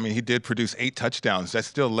field, I mean, he did produce 8 touchdowns. That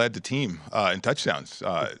still led the team in touchdowns,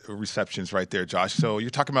 receptions right there, Josh. So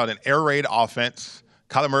you're talking about an air raid offense.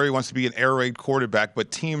 Kyler Murray wants to be an air raid quarterback,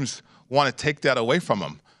 but teams want to take that away from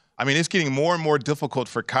him. I mean, it's getting more and more difficult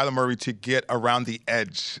for Kyler Murray to get around the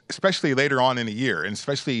edge, especially later on in the year, and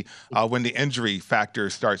especially when the injury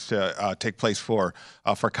factor starts to take place for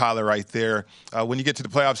Kyler right there. When you get to the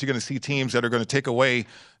playoffs, you're going to see teams that are going to take away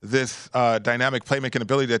this dynamic playmaking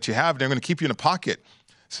ability that you have. They're going to keep you in the pocket.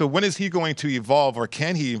 So when is he going to evolve, or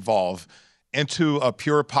can he evolve into a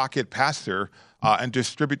pure pocket passer and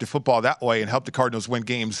distribute the football that way and help the Cardinals win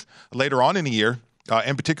games later on in the year?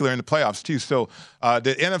 In particular in the playoffs, too. So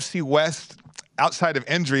the NFC West, outside of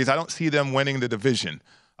injuries, I don't see them winning the division.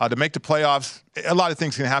 To make the playoffs, a lot of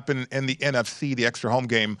things can happen in the NFC, the extra home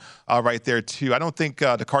game right there, too. I don't think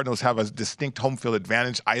the Cardinals have a distinct home field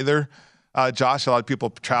advantage either. Josh, a lot of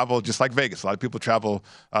people travel, just like Vegas, a lot of people travel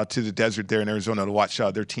to the desert there in Arizona to watch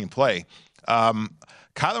their team play.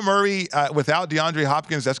 Kyler Murray, without DeAndre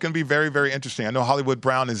Hopkins, that's going to be very, very interesting. I know Hollywood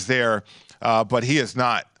Brown is there, but he is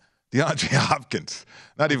not DeAndre Hopkins,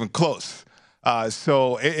 not even close.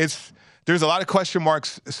 So there's a lot of question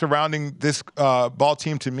marks surrounding this ball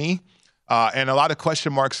team to me, and a lot of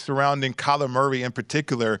question marks surrounding Kyler Murray in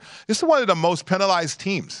particular. This is one of the most penalized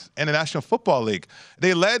teams in the National Football League.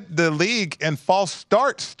 They led the league in false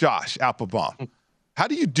starts, Josh Applebaum. How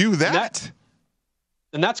do you do that?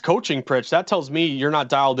 And that's coaching, Pritch. That tells me you're not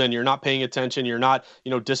dialed in. You're not paying attention. You're not,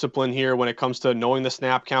 disciplined here when it comes to knowing the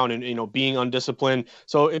snap count and, being undisciplined.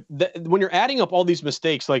 So when you're adding up all these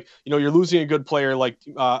mistakes, like, you're losing a good player like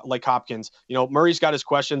Hopkins, Murray's got his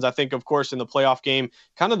questions. I think, of course, in the playoff game,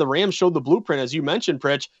 kind of the Rams showed the blueprint, as you mentioned,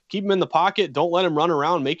 Pritch. Keep him in the pocket. Don't let him run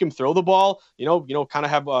around. Make him throw the ball, kind of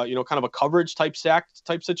have, kind of a coverage type sack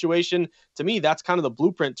type situation. To me, that's kind of the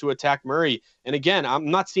blueprint to attack Murray. And again,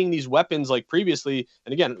 I'm not seeing these weapons like previously.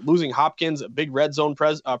 And again, losing Hopkins, a big red zone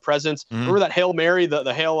presence. Mm-hmm. Remember that Hail Mary,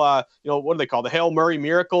 the Hail, what do they call the Hail Murray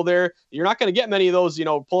miracle there? You're not going to get many of those,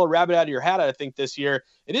 pull a rabbit out of your hat, I think, this year.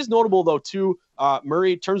 It is notable, though, too,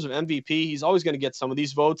 Murray, in terms of MVP, he's always going to get some of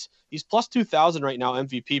these votes. He's plus 2,000 right now,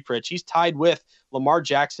 MVP, Pritch. He's tied with Lamar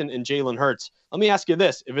Jackson and Jalen Hurts. Let me ask you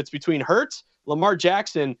this. If it's between Hurts, Lamar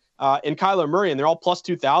Jackson, and Kyler Murray, and they're all plus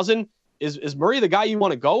 2,000, Is Murray the guy you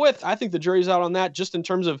want to go with? I think the jury's out on that just in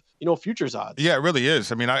terms of, futures odds. Yeah, it really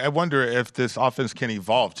is. I mean, I wonder if this offense can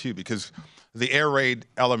evolve too, because the air raid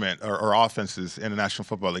element or offenses in the National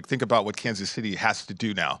Football League, think about what Kansas City has to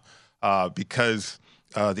do now because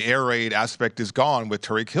the air raid aspect is gone with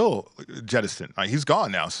Tyreek Hill jettisoned. He's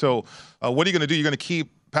gone now. So what are you going to do? You're going to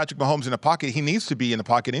keep Patrick Mahomes in the pocket. He needs to be in the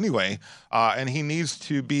pocket anyway, and he needs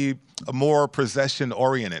to be more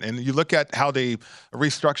possession-oriented. And you look at how they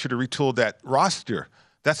restructured or retooled that roster.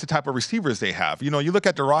 That's the type of receivers they have. You look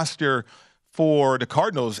at the roster for the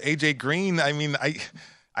Cardinals, A.J. Green, I mean,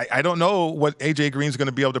 I don't know what A.J. Green's going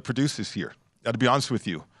to be able to produce this year, to be honest with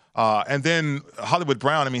you. And then Hollywood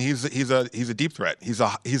Brown, I mean, he's a deep threat. He's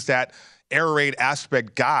that air raid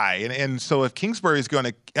aspect guy. And so if Kingsbury is going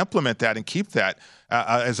to implement that and keep that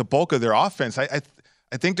as a bulk of their offense, I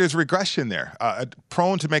think there's regression there,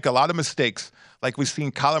 prone to make a lot of mistakes like we've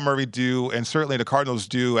seen Kyler Murray do and certainly the Cardinals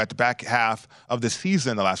do at the back half of the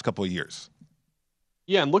season the last couple of years.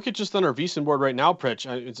 Yeah, and look at just on our VSiN board right now,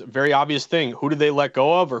 Pritch. It's a very obvious thing. Who did they let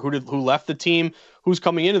go of or who left the team? Who's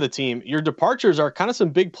coming into the team? Your departures are kind of some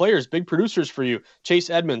big players, big producers for you.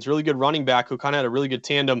 Chase Edmonds, really good running back who kind of had a really good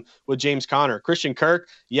tandem with James Conner. Christian Kirk,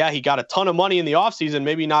 yeah, he got a ton of money in the offseason,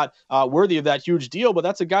 maybe not worthy of that huge deal, but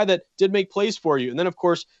that's a guy that did make plays for you. And then, of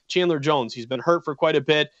course, Chandler Jones. He's been hurt for quite a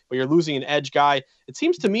bit, but you're losing an edge guy. It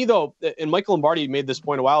seems to me, though, and Michael Lombardi made this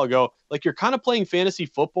point a while ago, like you're kind of playing fantasy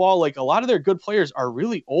football. Like a lot of their good players are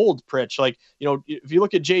really old, Pritch. Like, if you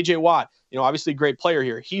look at J.J. Watt, obviously great player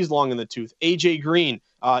here. He's long in the tooth. A.J. Green,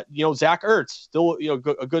 Zach Ertz, still,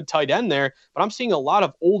 a good tight end there. But I'm seeing a lot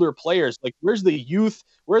of older players. Like, where's the youth?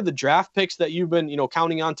 Where are the draft picks that you've been,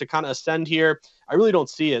 counting on to kind of ascend here? I really don't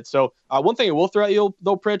see it. So one thing I will throw at you,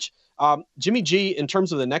 though, Pritch, Jimmy G, in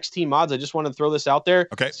terms of the next team odds, I just wanted to throw this out there.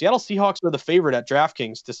 Okay. Seattle Seahawks are the favorite at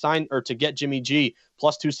DraftKings to sign or to get Jimmy G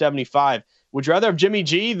plus 275. Would you rather have Jimmy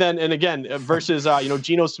G versus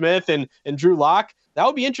Geno Smith and Drew Lock? That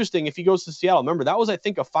would be interesting if he goes to Seattle. Remember, that was, I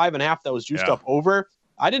think, a 5.5 that was juiced up over.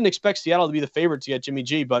 I didn't expect Seattle to be the favorite to get Jimmy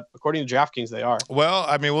G, but according to DraftKings, they are. Well,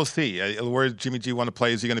 I mean, we'll see. Where Jimmy G want to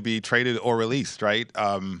play? Is he going to be traded or released, right?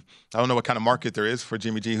 I don't know what kind of market there is for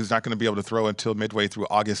Jimmy G, who's not going to be able to throw until midway through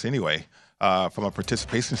August anyway, from a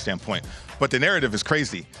participation standpoint. But the narrative is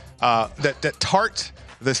crazy. That Tart,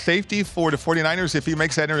 the safety for the 49ers, if he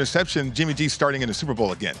makes that interception, Jimmy G's starting in the Super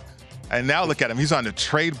Bowl again. And now look at him. He's on the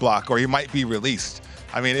trade block, or he might be released.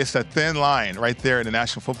 I mean, it's a thin line right there in the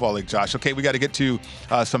National Football League, Josh. Okay, we got to get to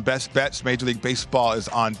some best bets. Major League Baseball is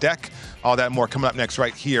on deck. All that and more coming up next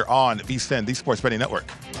right here on VSiN, the Sports Betting Network.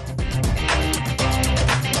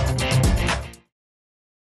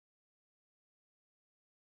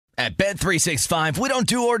 At Bet365, we don't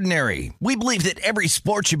do ordinary. We believe that every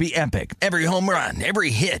sport should be epic. Every home run,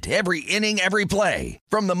 every hit, every inning, every play.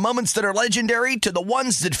 From the moments that are legendary to the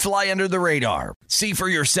ones that fly under the radar. See for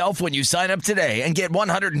yourself when you sign up today and get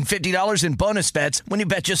 $150 in bonus bets when you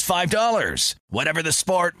bet just $5. Whatever the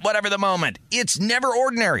sport, whatever the moment, it's never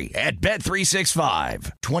ordinary at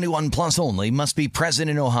Bet365. 21 plus only. Must be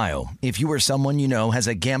present in Ohio. If you or someone you know has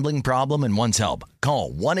a gambling problem and wants help,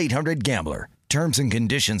 call 1-800-GAMBLER. Terms and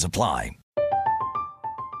conditions apply.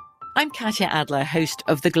 I'm Katya Adler, host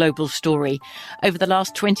of The Global Story. Over the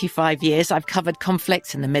last 25 years, I've covered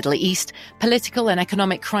conflicts in the Middle East, political and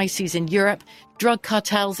economic crises in Europe, drug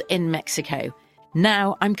cartels in Mexico.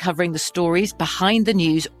 Now I'm covering the stories behind the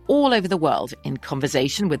news all over the world in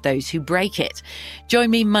conversation with those who break it.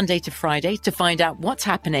 Join me Monday to Friday to find out what's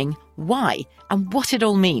happening, why, and what it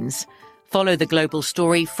all means. Follow The Global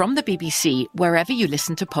Story from the BBC wherever you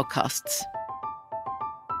listen to podcasts.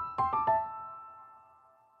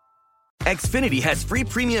 Xfinity has free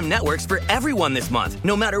premium networks for everyone this month,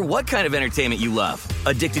 no matter what kind of entertainment you love.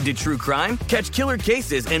 Addicted to true crime? Catch killer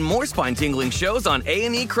cases and more spine-tingling shows on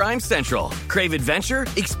A&E Crime Central. Crave adventure?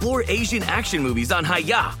 Explore Asian action movies on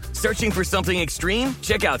Hi-Ya. Searching for something extreme?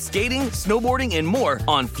 Check out skating, snowboarding, and more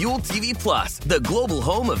on Fuel TV Plus, the global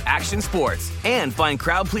home of action sports. And find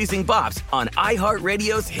crowd-pleasing bops on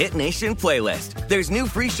iHeartRadio's Hit Nation playlist. There's new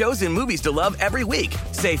free shows and movies to love every week.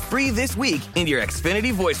 Say free this week in your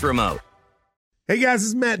Xfinity voice remote. Hey guys, this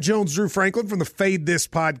is Matt Jones, Drew Franklin from the Fade This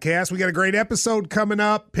podcast. We got a great episode coming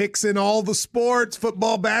up, picks in all the sports,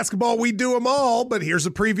 football, basketball, we do them all, but here's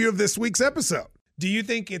a preview of this week's episode. Do you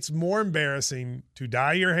think it's more embarrassing to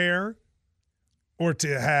dye your hair or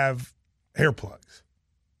to have hair plugs?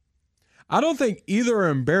 I don't think either are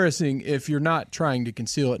embarrassing if you're not trying to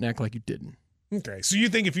conceal it and act like you didn't. Okay, so you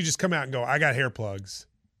think if you just come out and go, I got hair plugs.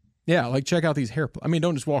 Yeah, like check out these hair plugs. I mean,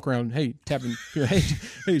 don't just walk around, hey, tapping,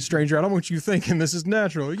 hey, stranger, I don't want you thinking this is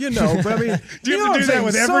natural. You know, but I mean, do you have to do that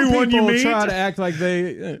with everyone you meet? Try to act like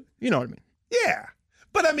they, you know what I mean? Yeah.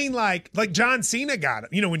 But I mean, like John Cena got it.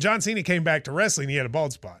 You know, when John Cena came back to wrestling, he had a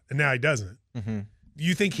bald spot, and now he doesn't. Mm-hmm. Do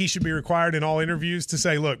you think he should be required in all interviews to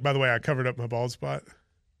say, look, by the way, I covered up my bald spot?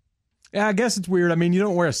 Yeah, I guess it's weird. I mean, you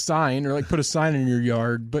don't wear a sign or like put a sign in your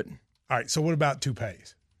yard, but. All right, so what about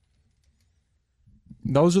toupees?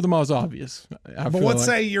 Those are the most obvious. But let's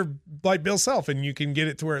say you're like Bill Self and you can get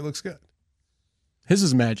it to where it looks good. His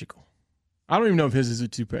is magical. I don't even know if his is a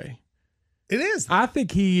toupee. It is. I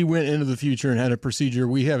think he went into the future and had a procedure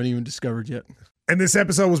we haven't even discovered yet. And this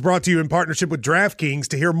episode was brought to you in partnership with DraftKings.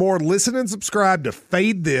 To hear more, listen and subscribe to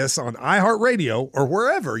Fade This on iHeartRadio or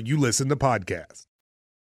wherever you listen to podcasts.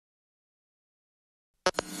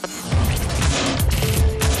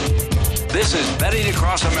 This is Betting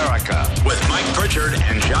Across America with Mike Pritchard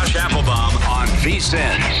and Josh Applebaum on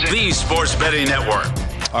VSiN, the Sports Betting Network.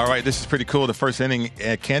 All right, this is pretty cool. The first inning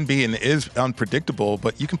can be and is unpredictable,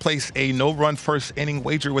 but you can place a no-run first inning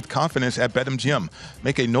wager with confidence at BetMGM.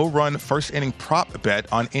 Make a no-run first inning prop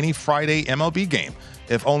bet on any Friday MLB game.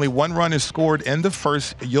 If only one run is scored in the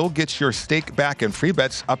first, you'll get your stake back and free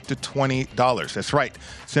bets up to $20. That's right.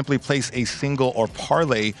 Simply place a single or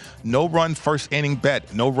parlay no-run first inning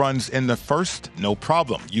bet. No runs in the first, no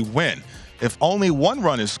problem. You win. If only one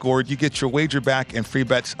run is scored, you get your wager back and free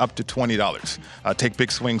bets up to $20. Take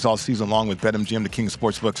big swings all season long with BetMGM, the king of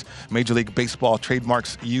sportsbooks. Major League Baseball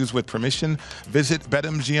trademarks used with permission. Visit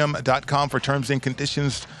BetMGM.com for terms and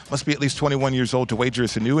conditions. Must be at least 21 years old to wager.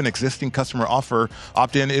 It's a new and existing customer offer.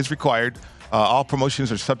 Opt-in is required. All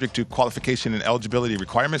promotions are subject to qualification and eligibility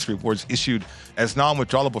requirements. Rewards issued as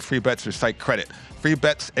non-withdrawable free bets or site credit. Free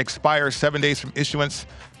bets expire 7 days from issuance.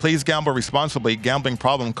 Please gamble responsibly. Gambling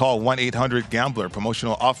problem, call 1-800-GAMBLER.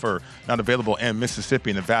 Promotional offer not available in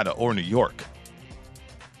Mississippi, Nevada, or New York.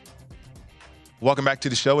 Welcome back to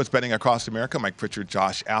the show. It's Betting Across America. Mike Pritchard,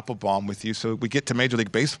 Josh Applebaum with you. So we get to Major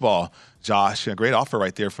League Baseball, Josh. A great offer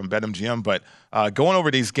right there from BetMGM. But going over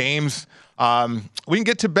these games, we can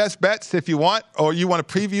get to best bets if you want, or you want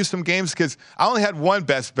to preview some games, because I only had one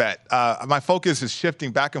best bet. My focus is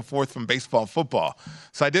shifting back and forth from baseball and football.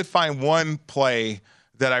 So I did find one play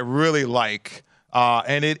that I really like,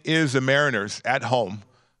 and it is the Mariners at home.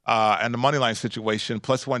 And the money line situation,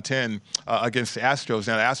 plus 110 against the Astros.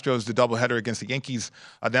 Now, the Astros, the doubleheader against the Yankees.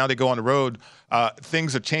 Now they go on the road.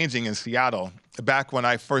 Things are changing in Seattle. Back when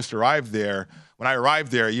I first arrived there,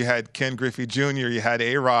 you had Ken Griffey Jr., you had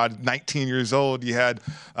A-Rod, 19 years old. You had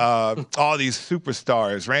all these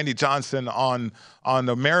superstars, Randy Johnson on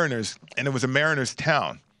the Mariners, and it was a Mariners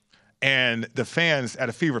town. And the fans at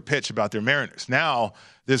a fever pitch about their Mariners. Now,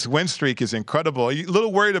 this win streak is incredible. A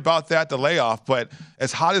little worried about that, the layoff, but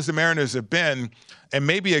as hot as the Mariners have been, and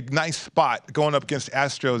maybe a nice spot going up against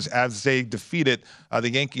Astros as they defeated the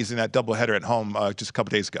Yankees in that doubleheader at home just a couple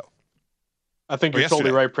days ago. I think you're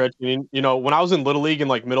totally right, Pritch. I mean, you know, when I was in Little League in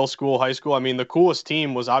like middle school, high school, I mean, the coolest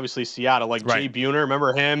team was obviously Seattle. Like Jay Buhner,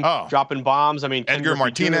 remember him dropping bombs? I mean, Edgar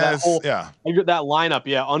Martinez, that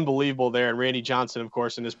lineup, unbelievable there. And Randy Johnson, of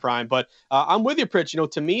course, in his prime. But I'm with you, Pritch. You know,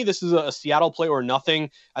 to me, this is a Seattle play or nothing.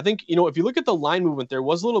 I think, you know, if you look at the line movement, there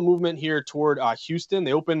was a little movement here toward Houston.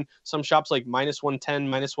 They opened some shops like -110,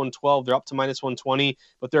 -112. They're up to -120,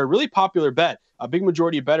 but they're a really popular bet. A big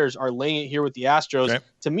majority of bettors are laying it here with the Astros. Okay.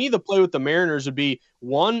 To me, the play with the Mariners would be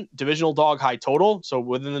one, divisional dog high total. So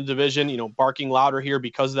within the division, you know, barking louder here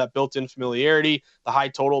because of that built-in familiarity, the high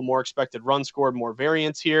total, more expected run scored, more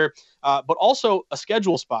variance here, but also a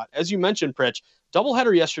schedule spot. As you mentioned, Pritch,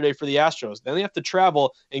 doubleheader yesterday for the Astros. Then they have to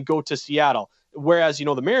travel and go to Seattle. Whereas,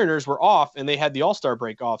 the Mariners were off and they had the All-Star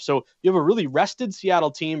break off. So you have a really rested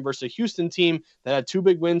Seattle team versus a Houston team that had 2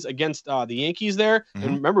 big wins against the Yankees there. And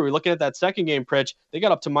remember, we're looking at that second game, Pritch. They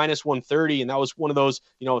got up to minus 130, and that was one of those,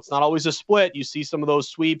 it's not always a split. You see some of those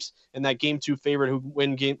sweeps, and that game 2 favorite who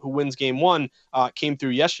wins game 1 came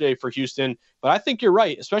through yesterday for Houston. But I think you're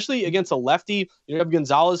right, especially against a lefty. You have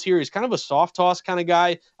Gonzalez here. He's kind of a soft toss kind of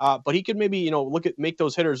guy, but he could maybe, make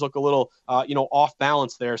those hitters look a little, off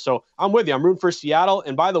balance there. So I'm with you. I'm rooting for Seattle.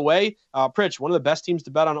 And by the way, Pritch, one of the best teams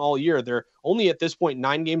to bet on all year. They're only at this point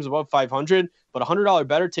 9 games above 500, but $100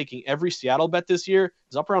 better taking every Seattle bet this year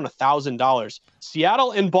is up around $1,000.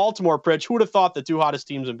 Seattle and Baltimore, Pritch, who would have thought the 2 hottest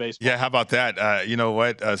teams in baseball? Yeah, how about that? You know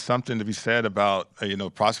what? Something to be said about,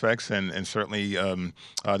 prospects and certainly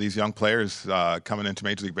these young players coming into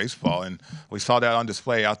Major League Baseball. And we saw that on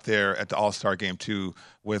display out there at the All-Star Game, too,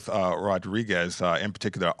 with Rodriguez, in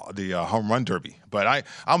particular, the home run derby. But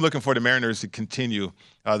I'm looking for the Mariners to continue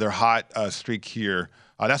their hot streak here.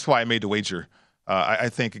 That's why I made the wager. I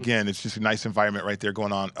think, again, it's just a nice environment right there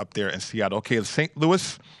going on up there in Seattle. Okay, St.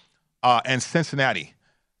 Louis and Cincinnati.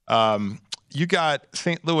 You got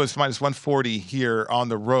St. Louis minus 140 here on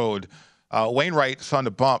the road. Wainwright's on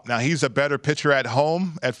the bump. Now, he's a better pitcher at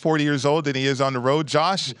home at 40 years old than he is on the road.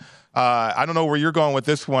 Josh, I don't know where you're going with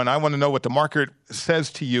this one. I want to know what the market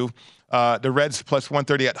says to you. The Reds plus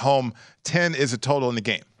 130 at home. 10 is a total in the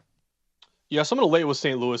game. Yeah, so I'm going to lay it with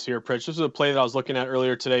St. Louis here, Pritch. This is a play that I was looking at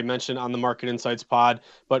earlier today, mentioned on the Market Insights pod,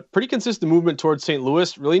 but pretty consistent movement towards St.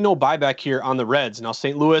 Louis. Really no buyback here on the Reds. Now,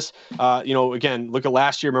 St. Louis, again, look at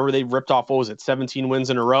last year. Remember, they ripped off, 17 wins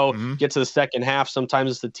in a row. Get to the second half.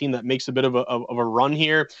 Sometimes it's the team that makes a bit of a run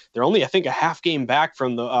here. They're only, I think, a half game back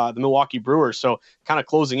from the Milwaukee Brewers, so kind of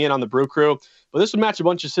closing in on the Brew Crew. But this would match a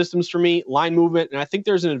bunch of systems for me, line movement, and I think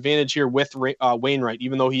there's an advantage here with Wainwright,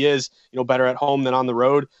 even though he is better at home than on the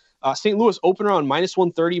road. St. Louis open around minus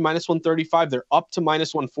 130, minus 135. They're up to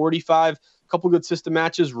minus 145. A couple good system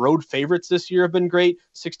matches. Road favorites this year have been great,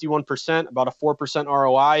 61%, about a 4%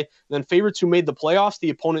 ROI. And then favorites who made the playoffs,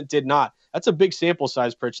 the opponent did not. That's a big sample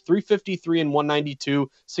size, Pritch. 353 and 192,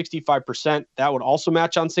 65%. That would also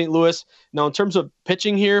match on St. Louis. Now, in terms of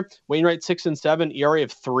pitching here, Wainwright 6-7, ERA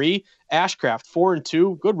of 3. Ashcraft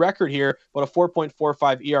 4-2, good record here, but a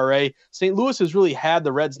 4.45 ERA. St. Louis has really had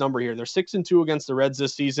the Reds number here. They're 6-2 against the Reds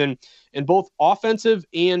this season, and both offensive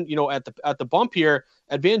and at the bump here,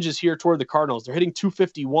 advantages here toward the Cardinals. They're hitting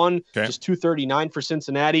 251, just 239 for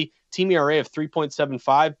Cincinnati. Team ERA of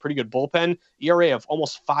 3.75, pretty good bullpen. ERA of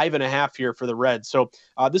almost 5.5 here for the Reds. So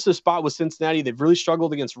this is a spot with Cincinnati. They've really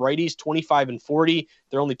struggled against righties, 25-40.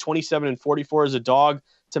 They're only 27-44 as a dog.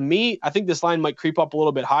 To me, I think this line might creep up a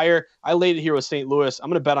little bit higher. I laid it here with St. Louis. I'm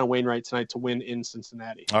going to bet on Wainwright tonight to win in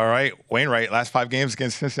Cincinnati. All right. Wainwright, last 5 games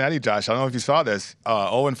against Cincinnati, Josh. I don't know if you saw this.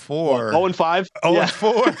 0-4. 0-5.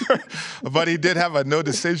 0-4. But he did have a no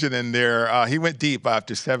decision in there. He went deep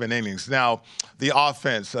after 7 innings. Now, the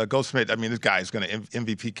offense, Goldschmidt, this guy is going to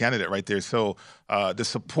MVP candidate right there. So the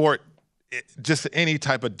support, just any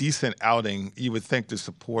type of decent outing, you would think the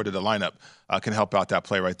support of the lineup can help out that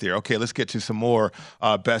play right there. Okay, let's get to some more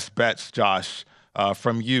best bets, Josh,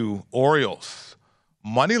 from you. Orioles,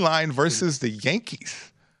 money line versus the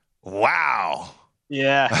Yankees. Wow.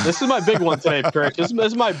 Yeah, this is my big one today, Kirk. This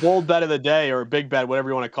is my bold bet of the day, or big bet, whatever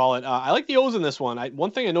you want to call it. I like the O's in this one.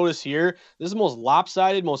 One thing I noticed here, this is the most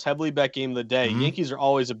lopsided, most heavily bet game of the day. Yankees are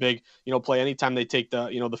always a big, play anytime they take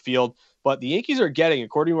the field. But the Yankees are getting,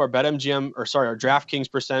 according to our BetMGM, our DraftKings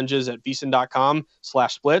percentages at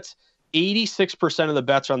VSiN.com/splits, 86% of the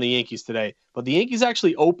bets are on the Yankees today. But the Yankees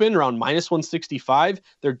actually open around minus 165.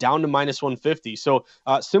 They're down to minus 150. So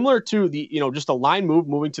similar to the, just a line move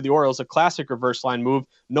moving to the Orioles, a classic reverse line move.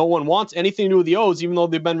 No one wants anything to do with the O's, even though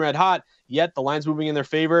they've been red hot. Yet the line's moving in their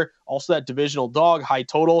favor. Also that divisional dog, high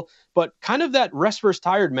total. But kind of that rest versus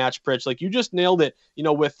tired match, Pritch. Like you just nailed it,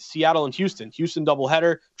 with Seattle and Houston. Houston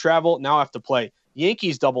doubleheader, travel, now have to play.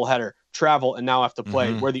 Yankees doubleheader, travel, and now have to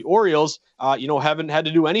play. Where the Orioles, haven't had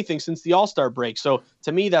to do anything since the All-Star break. So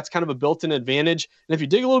to me, that's kind of a built-in advantage. And if you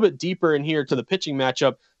dig a little bit deeper in here to the pitching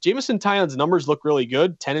matchup, Jameson Taillon's numbers look really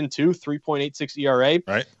good. 10-2, 3.86 ERA.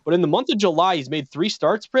 Right. But in the month of July, he's made 3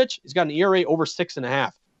 starts, Pritch. He's got an ERA over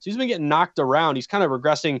 6.5. So he's been getting knocked around. He's kind of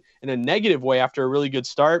regressing in a negative way after a really good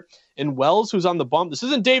start. And Wells, who's on the bump. This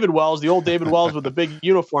isn't David Wells, the old David Wells with the big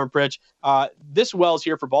uniform, Pritch. This Wells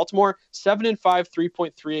here for Baltimore, 7-5,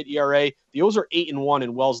 3.38 ERA. The O's are 8-1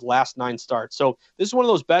 in Wells' last 9 starts. So this is one of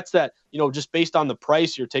those bets that, just based on the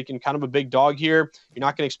price, you're taking kind of a big dog here. You're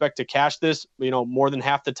not going to expect to cash this, more than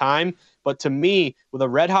half the time. But to me, with a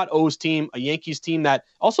red-hot O's team, a Yankees team that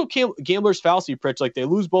also gambler's fallacy, Pritch, like they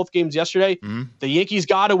lose both games yesterday, the Yankees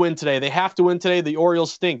got to win today. They have to win today. The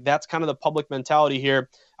Orioles stink. That's kind of the public mentality here.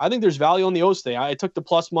 I think there's value on the O's today. I took the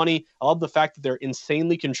plus money. I love the fact that they're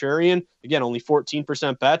insanely contrarian. Again, only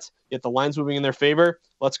 14% bets, yet the line's moving in their favor.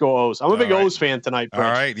 Let's go O's. I'm a big O's fan tonight, Pritch.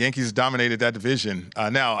 All right. Yankees dominated that division.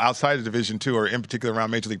 Now, outside of Division 2, or in particular around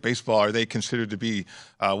Major League Baseball, are they considered to be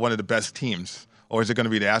one of the best teams? Or is it going to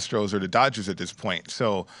be the Astros or the Dodgers at this point?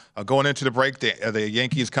 So going into the break, the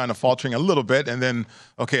Yankees kind of faltering a little bit, and then,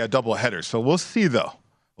 a doubleheader. So we'll see, though.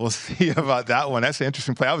 We'll see about that one. That's an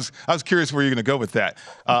interesting play. I was curious where you're going to go with that.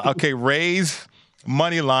 Rays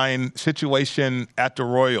money line situation at the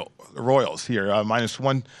Royals here, minus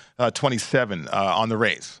 127 on the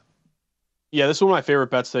Rays. Yeah, this is one of my favorite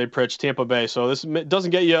bets today, Pritch, Tampa Bay. So this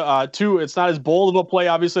doesn't get you it's not as bold of a play,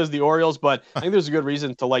 obviously, as the Orioles, but I think there's a good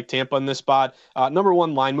reason to like Tampa in this spot. Number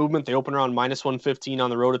one, line movement. They open around minus 115 on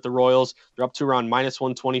the road at the Royals. They're up to around minus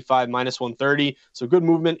 125, minus 130. So good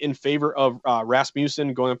movement in favor of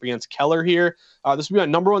Rasmussen going up against Keller here. This will be my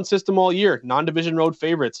number one system all year, non-division road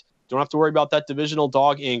favorites. Don't have to worry about that divisional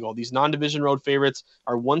dog angle. These non-division road favorites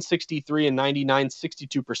are 163 and 99,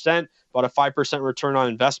 62%, about a 5% return on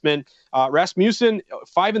investment. Rasmussen,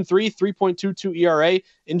 5-3, 3.22 ERA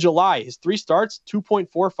in July. His 3 starts,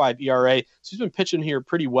 2.45 ERA. So he's been pitching here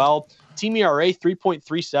pretty well. Team ERA,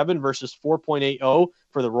 3.37 versus 4.80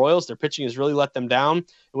 for the Royals. Their pitching has really let them down. And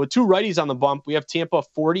with 2 righties on the bump, we have Tampa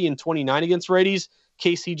 40 and 29 against righties.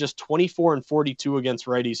 KC just 24 and 42 against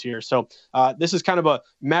righties here. So this is kind of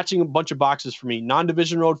matching a bunch of boxes for me.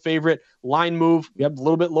 Non-division road favorite, line move. We have a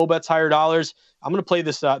little bit low bets, higher dollars. I'm going to play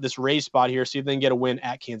this Rays spot here, see if they can get a win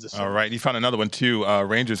at Kansas City. All right. You found another one too.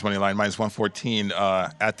 Rangers money line minus 114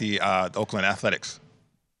 at the Oakland Athletics.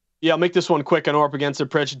 Yeah, I'll make this one quick. I know we're up against it,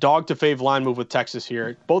 Pritch. Dog to fave line move with Texas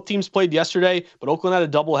here. Both teams played yesterday, but Oakland had a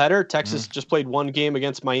doubleheader. Texas just played one game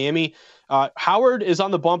against Miami. Howard is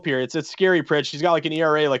on the bump here. It's scary, Pritch. He's got like an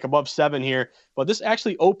ERA like above 7 here. But this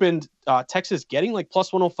actually opened Texas getting like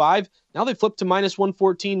plus 105. Now they flipped to minus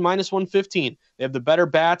 114, minus 115. They have the better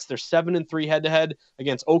bats. They're 7-3 head-to-head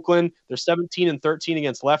against Oakland. They're 17-13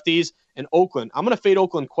 against lefties. And Oakland, I'm going to fade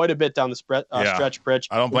Oakland quite a bit down the stretch, Pritch.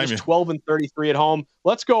 I don't blame you. 12-33 at home.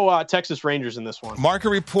 Let's go Texas Rangers in this one. Market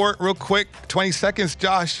report real quick, 20 seconds,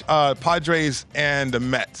 Josh. Padres and the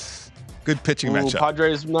Mets. Good pitching matchup.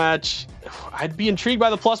 Padres match. I'd be intrigued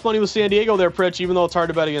by the plus money with San Diego there, Pritch, even though it's hard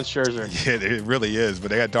to bet against Scherzer. Yeah, it really is.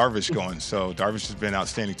 But they got Darvish going, so Darvish has been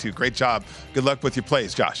outstanding too. Great job. Good luck with your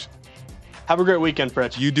plays, Josh. Have a great weekend,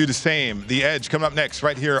 Pritch. You do the same. The Edge coming up next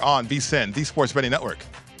right here on VSiN, the Sports Betting Network.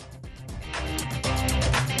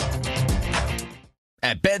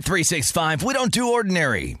 At Bet365, we don't do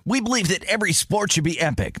ordinary. We believe that every sport should be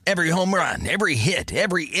epic. Every home run, every hit,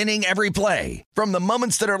 every inning, every play. From the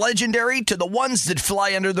moments that are legendary to the ones that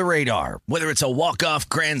fly under the radar. Whether it's a walk-off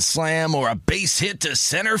grand slam or a base hit to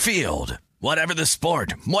center field. Whatever the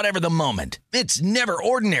sport, whatever the moment. It's never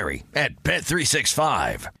ordinary at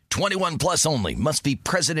Bet365. 21 plus only. Must be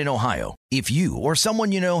present in Ohio. If you or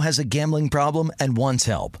someone you know has a gambling problem and wants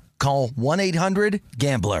help, call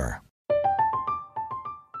 1-800-GAMBLER.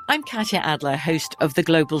 I'm Katya Adler, host of The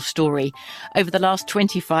Global Story. Over the last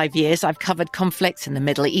 25 years, I've covered conflicts in the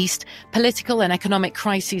Middle East, political and economic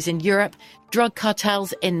crises in Europe, drug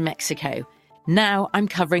cartels in Mexico. Now I'm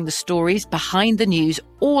covering the stories behind the news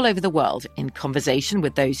all over the world in conversation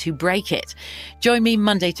with those who break it. Join me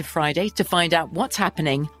Monday to Friday to find out what's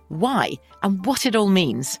happening, why, and what it all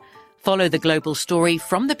means. Follow The Global Story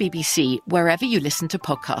from the BBC wherever you listen to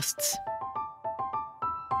podcasts.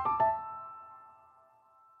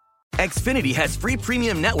 Xfinity has free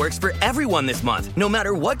premium networks for everyone this month, no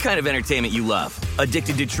matter what kind of entertainment you love.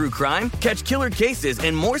 Addicted to true crime? Catch killer cases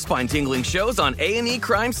and more spine-tingling shows on A&E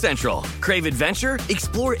Crime Central. Crave adventure?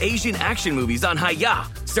 Explore Asian action movies on Hi-YAH.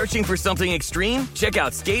 Searching for something extreme? Check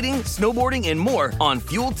out skating, snowboarding, and more on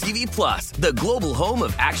Fuel TV Plus, the global home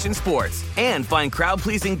of action sports. And find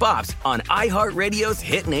crowd-pleasing bops on iHeartRadio's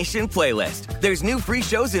Hit Nation playlist. There's new free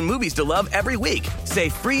shows and movies to love every week. Say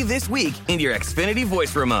free this week in your Xfinity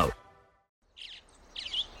voice remote.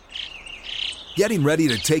 Getting ready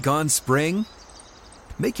to take on spring?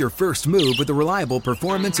 Make your first move with the reliable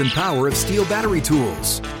performance and power of Steel battery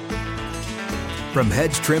tools. From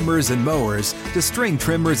hedge trimmers and mowers to string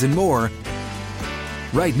trimmers and more,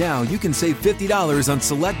 right now you can save $50 on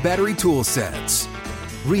select battery tool sets.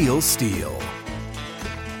 Real Steel.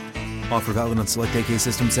 Offer valid on select AK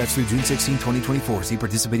system sets through June 16, 2024. See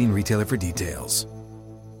participating retailer for details.